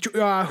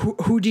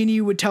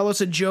Houdini would tell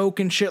us a joke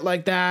and shit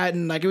like that,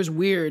 and like it was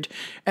weird.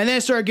 And then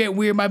it started getting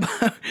weird.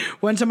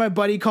 One time my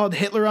buddy called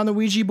Hitler on the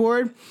Ouija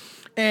board,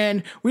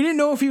 And we didn't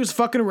know if he was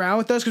fucking around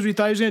with us because we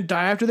thought he was going to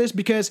die after this,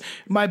 because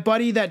my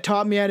buddy that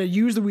taught me how to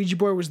use the Ouija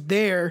board was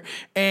there,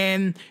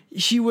 and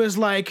he was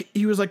like,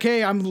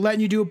 hey, I'm letting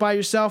you do it by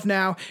yourself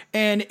now.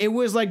 And it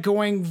was like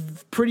going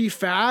pretty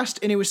fast,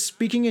 and it was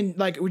speaking in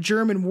like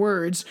German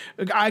words.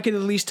 Like, I could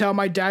at least tell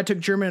my dad took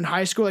German in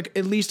high school, like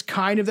at least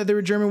kind of that they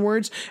were German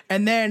words.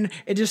 And then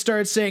it just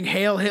started saying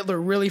Hail Hitler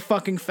really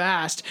fucking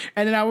fast.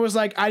 And then I was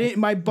like,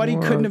 my buddy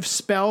couldn't have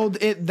spelled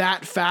it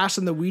that fast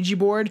on the Ouija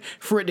board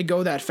for it to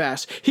go that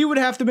fast. He would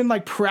have to been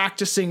like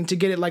practicing to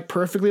get it like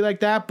perfectly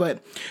like that,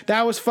 but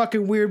that was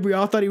fucking weird. We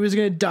all thought he was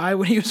gonna die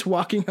when he was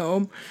walking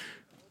home.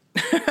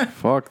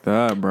 Fuck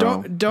that,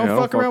 bro. Don't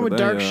fuck around with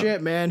dark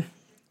shit, man.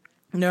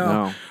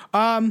 No.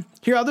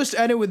 Here, I'll just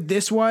end it with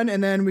this one,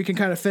 and then we can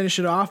kind of finish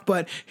it off.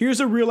 But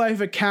here's a real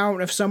life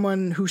account of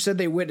someone who said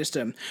they witnessed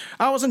him.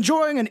 I was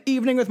enjoying an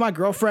evening with my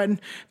girlfriend,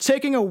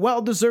 taking a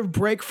well-deserved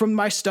break from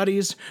my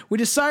studies. We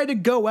decided to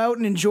go out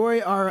and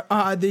enjoy our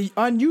the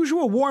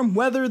unusual warm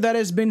weather that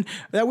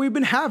we've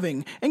been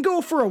having, and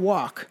go for a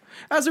walk.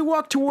 As we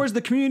walked towards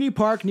the community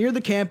park near the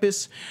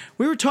campus,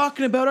 we were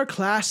talking about our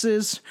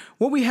classes,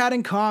 what we had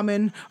in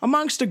common,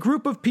 amongst a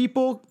group of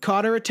people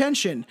caught our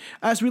attention.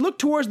 As we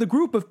looked towards the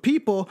group of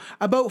people,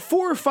 about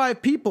 4 or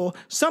 5 people,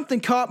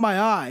 something caught my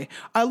eye.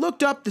 I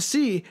looked up to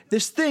see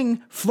this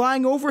thing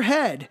flying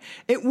overhead.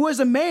 It was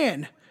a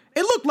man.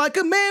 It looked like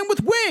a man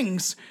with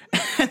wings.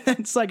 And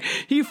it's like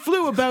he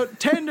flew about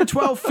 10 to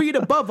 12 feet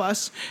above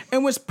us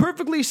and was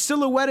perfectly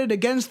silhouetted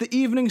against the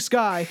evening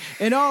sky.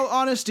 In all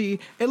honesty,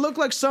 it looked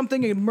like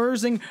something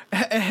immensely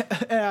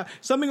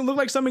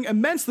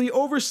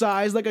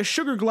oversized, like a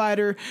sugar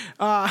glider,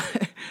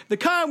 the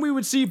kind we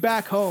would see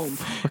back home.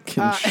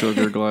 Fucking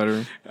sugar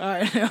glider.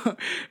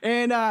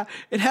 And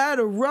it had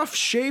a rough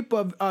shape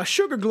of a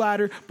sugar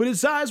glider, but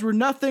his eyes were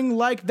nothing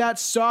like that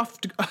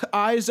soft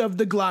eyes of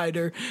the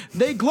glider.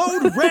 They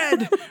glowed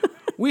red.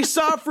 We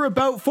saw it for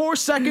about 4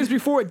 seconds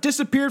before it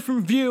disappeared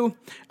from view.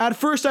 At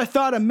first I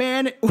thought a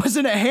man was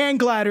in a hang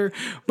glider,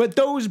 but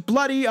those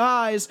bloody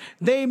eyes,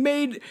 they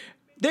made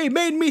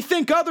me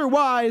think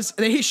otherwise.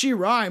 She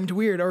rhymed,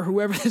 weird, or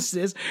whoever this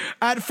is.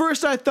 At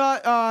first I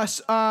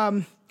thought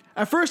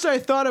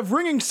of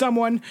ringing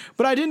someone,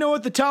 but I didn't know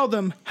what to tell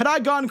them. Had I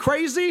gone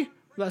crazy?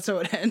 That's how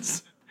it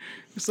ends.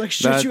 It's like,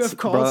 should you have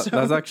called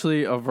someone? That's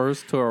actually a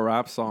verse to a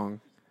rap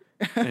song.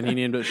 And he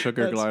named it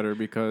Sugar Glider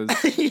because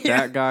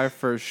that guy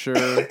for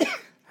sure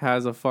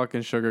has a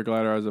fucking sugar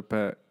glider as a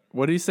pet.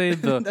 What did he say?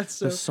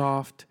 The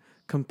soft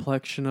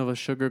complexion of a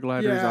sugar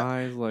glider's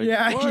eyes? Like,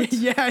 what?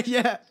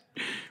 Yeah.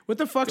 What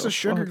the fuck's a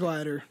sugar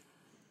glider?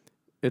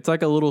 It's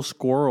like a little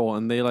squirrel,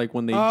 and they like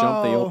when they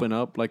jump, they open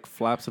up like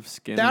flaps of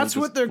skin. That's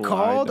what they're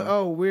called? Down.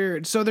 Oh,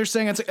 weird. So they're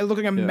saying it's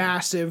looking a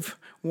massive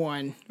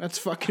one. That's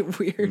fucking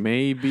weird.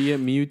 Maybe it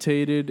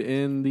mutated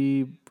in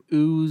the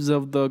ooze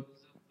of the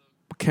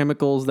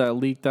chemicals that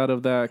leaked out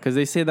of that, because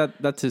they say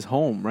that's his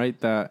home, right?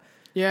 That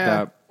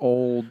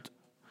old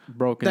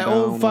broken down,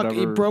 old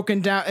fucking broken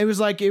down. It was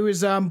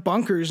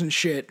bunkers and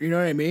shit. You know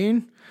what I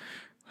mean?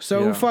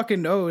 So who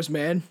fucking knows,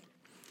 man?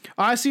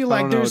 I see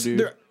like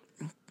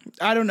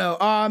I don't know.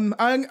 I'm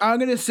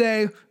gonna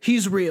say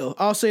he's real.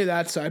 I'll say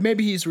that side.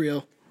 Maybe he's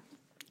real.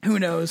 Who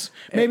knows?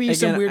 Maybe he's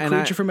some weird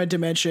creature from a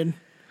dimension.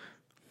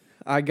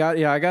 I got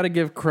to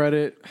give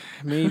credit.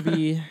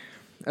 Maybe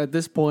at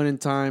this point in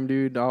time,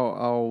 dude,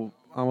 I'm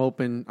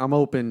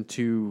open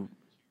to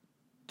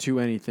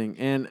anything,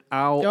 and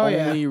I'll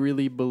only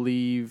really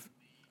believe.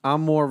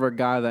 I'm more of a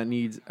guy that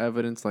needs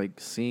evidence, like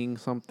seeing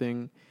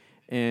something,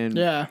 and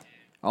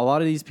a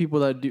lot of these people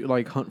that do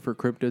like hunt for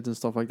cryptids and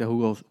stuff like that,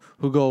 who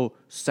go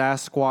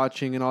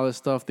Sasquatching and all this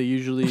stuff, they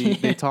usually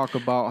they talk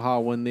about how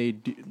when they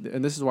do,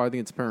 and this is why I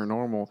think it's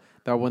paranormal,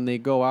 that when they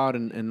go out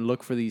and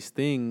look for these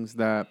things,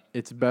 that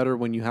it's better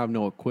when you have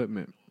no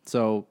equipment.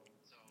 So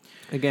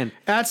again,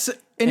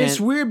 it's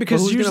weird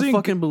because who's usually gonna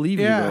fucking believe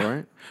you though,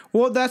 right?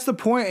 Well, that's the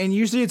point. And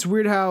usually it's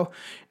weird how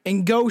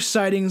in ghost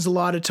sightings a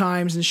lot of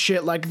times and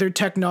shit, like their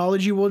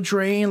technology will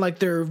drain, like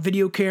their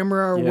video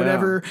camera or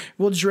whatever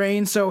will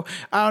drain. So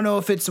I don't know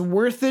if it's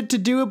worth it to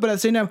do it, but at the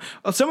same time,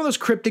 some of those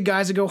cryptid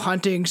guys that go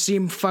hunting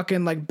seem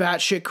fucking like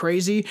batshit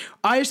crazy.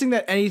 I just think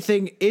that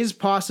anything is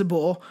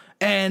possible.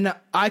 And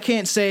I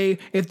can't say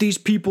if these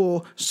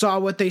people saw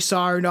what they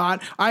saw or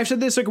not. I've said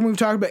this like when we've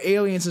talked about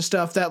aliens and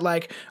stuff, that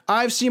like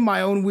I've seen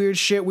my own weird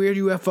shit, weird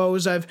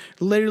UFOs. I've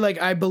literally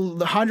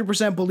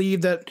 100%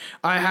 believe that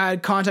I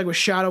had contact with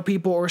shadow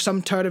people or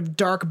some type of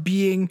dark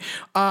being.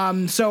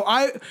 So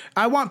I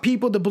want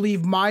people to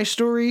believe my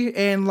story,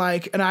 and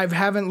I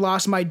haven't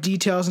lost my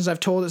details since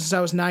I've told it since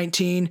I was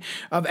 19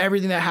 of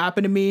everything that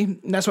happened to me.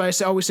 And that's why I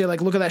always say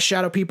like, look at that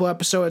shadow people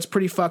episode. It's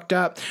pretty fucked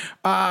up.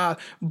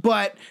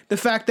 But the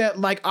fact that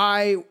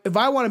if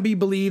I want to be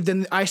believed,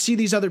 then I see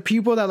these other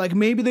people that like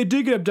maybe they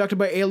did get abducted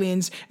by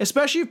aliens,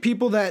 especially if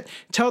people that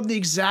tell the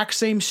exact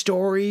same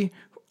story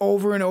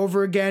over and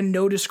over again,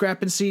 no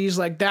discrepancies,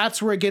 like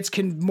that's where it gets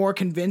more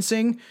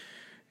convincing.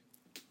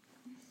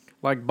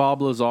 Like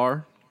Bob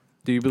Lazar,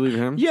 do you believe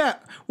him? Yeah,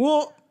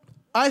 well,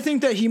 I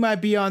think that he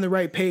might be on the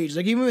right page.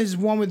 Like even his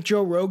one with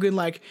Joe Rogan,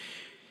 like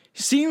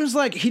seems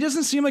like he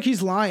doesn't seem like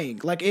he's lying.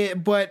 Like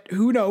it, but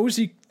who knows?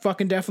 He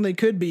fucking definitely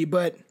could be.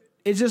 But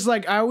it's just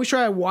like I always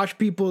try to watch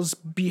people's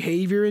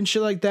behavior and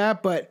shit like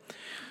that. But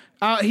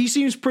he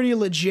seems pretty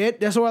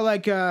legit. That's why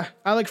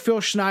I like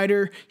Phil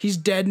Schneider. He's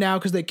dead now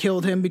because they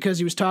killed him because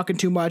he was talking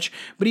too much.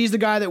 But he's the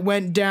guy that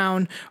went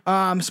down.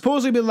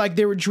 Supposedly, like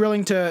they were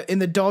drilling in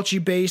the Dulce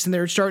base and they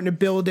were starting to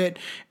build it,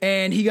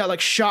 and he got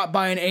like shot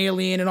by an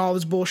alien and all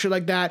this bullshit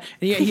like that.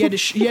 And he had to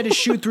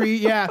shoot 3.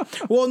 Yeah.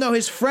 Well, no,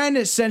 his friend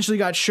essentially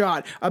got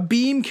shot. A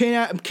beam came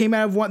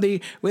out of one.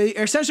 They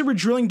essentially were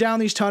drilling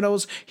down these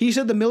tunnels. He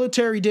said the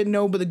military didn't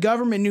know, but the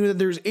government knew that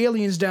there's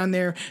aliens down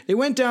there. They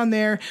went down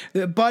there,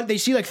 but they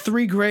see like 3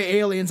 gray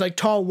aliens, like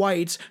tall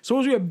whites.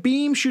 Supposedly a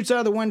beam shoots out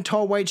of the one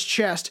tall white's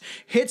chest,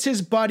 hits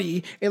his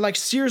buddy, it like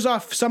sears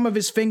off some of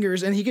his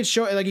fingers, and he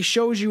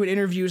shows you in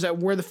interviews that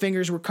where the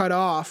fingers were cut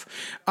off.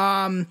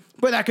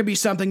 But that could be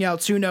something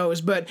else, who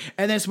knows. And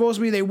then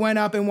supposedly they went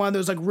up in one of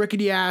those like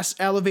rickety ass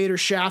elevator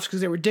shafts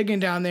because they were digging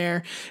down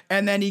there.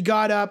 And then he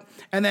got up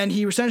and then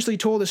he essentially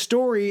told a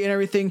story and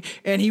everything.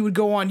 And he would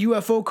go on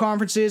UFO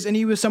conferences, and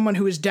he was someone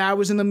who his dad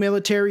was in the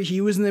military. He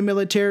was in the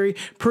military.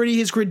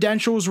 His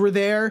credentials were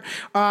there.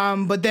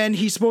 But then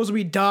he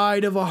supposedly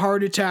died of a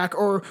heart attack,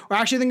 or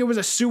actually I think it was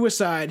a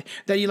suicide,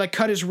 that he like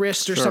cut his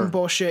wrist or some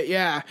bullshit.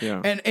 Yeah.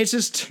 And it's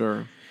just...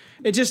 Sure.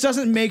 It just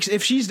doesn't make...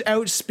 If she's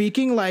out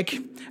speaking, like...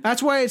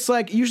 That's why it's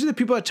like... Usually the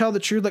people that tell the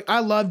truth... Like, I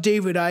love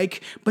David Icke,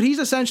 but he's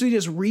essentially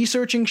just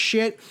researching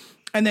shit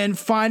and then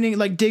finding...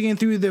 Like, digging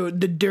through the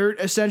dirt,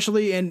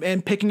 essentially,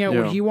 and picking out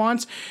what he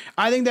wants.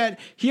 I think that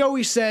he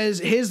always says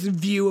his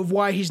view of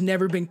why he's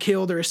never been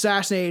killed or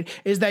assassinated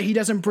is that he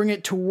doesn't bring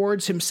it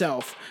towards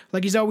himself.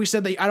 Like, he's always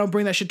said that I don't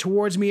bring that shit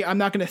towards me. I'm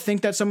not going to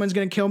think that someone's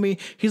going to kill me.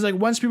 He's like,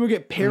 once people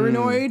get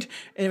paranoid,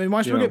 and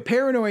once people get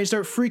paranoid and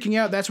start freaking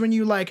out, that's when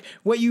you, like,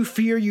 what you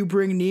fear, you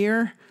bring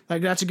near.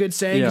 Like, that's a good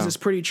saying because it's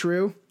pretty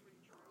true.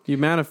 You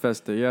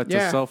manifest it. Yeah, it's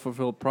a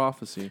self-fulfilled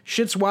prophecy.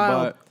 Shit's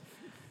wild.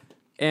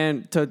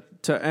 And to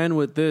end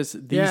with these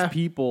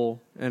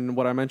people, and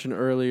what I mentioned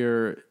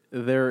earlier,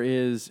 there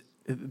is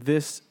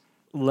this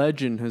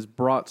legend has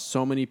brought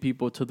so many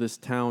people to this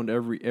town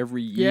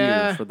every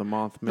year for the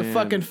Mothman. The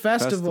fucking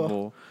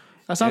festival.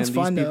 That sounds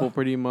fun, these people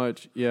pretty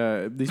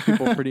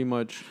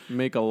much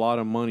make a lot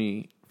of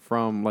money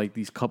from like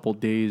these couple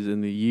days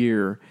in the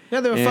year.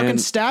 Yeah, there's a fucking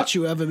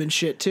statue of him and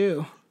shit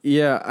too.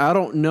 Yeah, I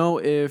don't know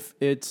if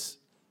it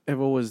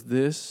was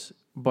this,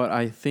 but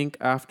I think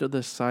after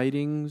the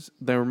sightings,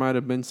 there might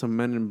have been some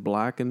men in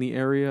black in the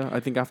area. I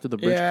think after the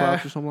bridge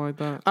collapse or something like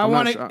that.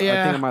 I think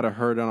I might have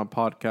heard on a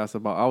podcast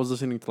about... I was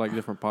listening to like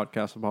different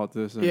podcasts about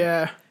this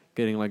and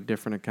getting like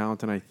different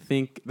accounts, and I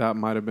think that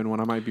might have been one.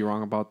 I might be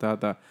wrong about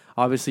that. That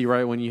obviously,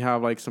 right, when you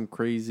have like some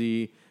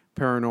crazy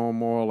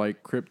paranormal,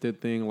 like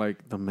cryptid thing,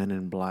 like the men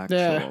in black show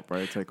up,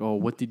 right? It's like, oh,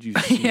 what did you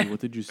see? What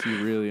did you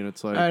see really? And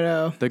it's like, I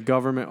know. The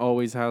government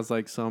always has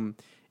like some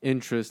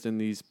interest in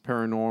these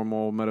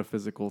paranormal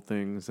metaphysical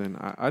things, and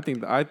I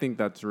think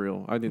that's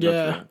real. I think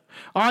that's real.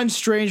 On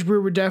Strange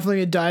Brew, we're definitely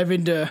gonna dive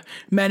into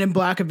Men in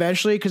Black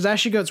eventually, because that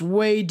shit goes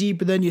way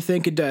deeper than you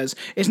think it does.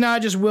 It's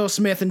not just Will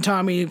Smith and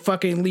Tommy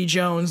fucking Lee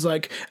Jones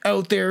like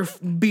out there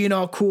being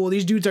all cool.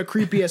 These dudes are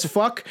creepy as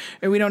fuck,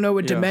 and we don't know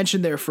what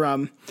dimension they're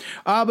from.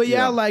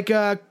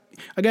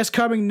 I guess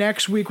coming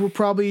next week, we'll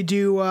probably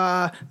do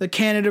the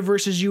Canada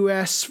versus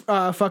U.S.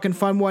 Fucking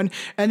fun one.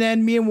 And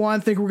then me and Juan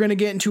think we're going to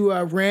get into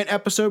a rant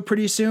episode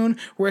pretty soon,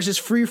 where it's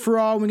just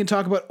free-for-all. We can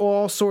talk about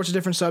all sorts of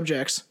different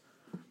subjects.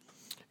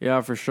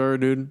 Yeah, for sure,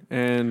 dude.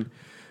 And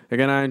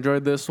again, I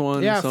enjoyed this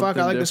one. Yeah, fuck,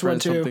 I like this one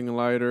too. Something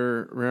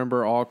lighter.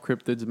 Remember, all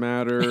cryptids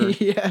matter. And,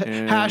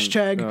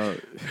 hashtag.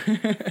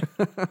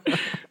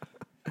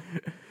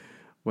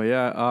 But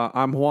yeah,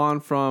 I'm Juan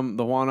from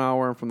the Juan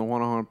Hour and from the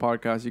Juan on Juan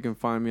Podcast. You can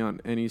find me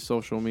on any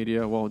social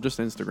media. Well, just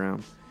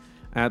Instagram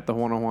at the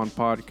Juan on Juan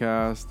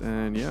Podcast.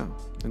 And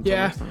until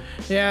next time.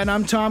 Yeah, and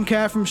I'm Tom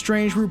Cat from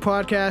Strange Brew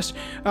Podcast.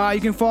 You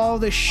can follow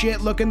this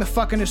shit. Look in the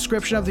fucking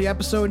description of the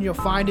episode and you'll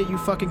find it, you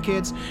fucking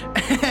kids.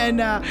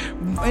 And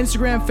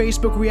Instagram,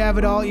 Facebook, we have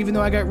it all, even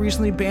though I got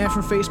recently banned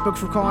from Facebook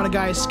for calling a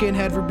guy a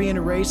skinhead for being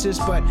a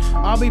racist. But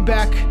I'll be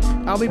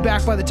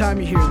back by the time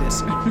you hear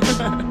this.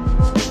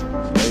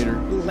 Later.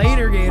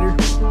 Later, Gator.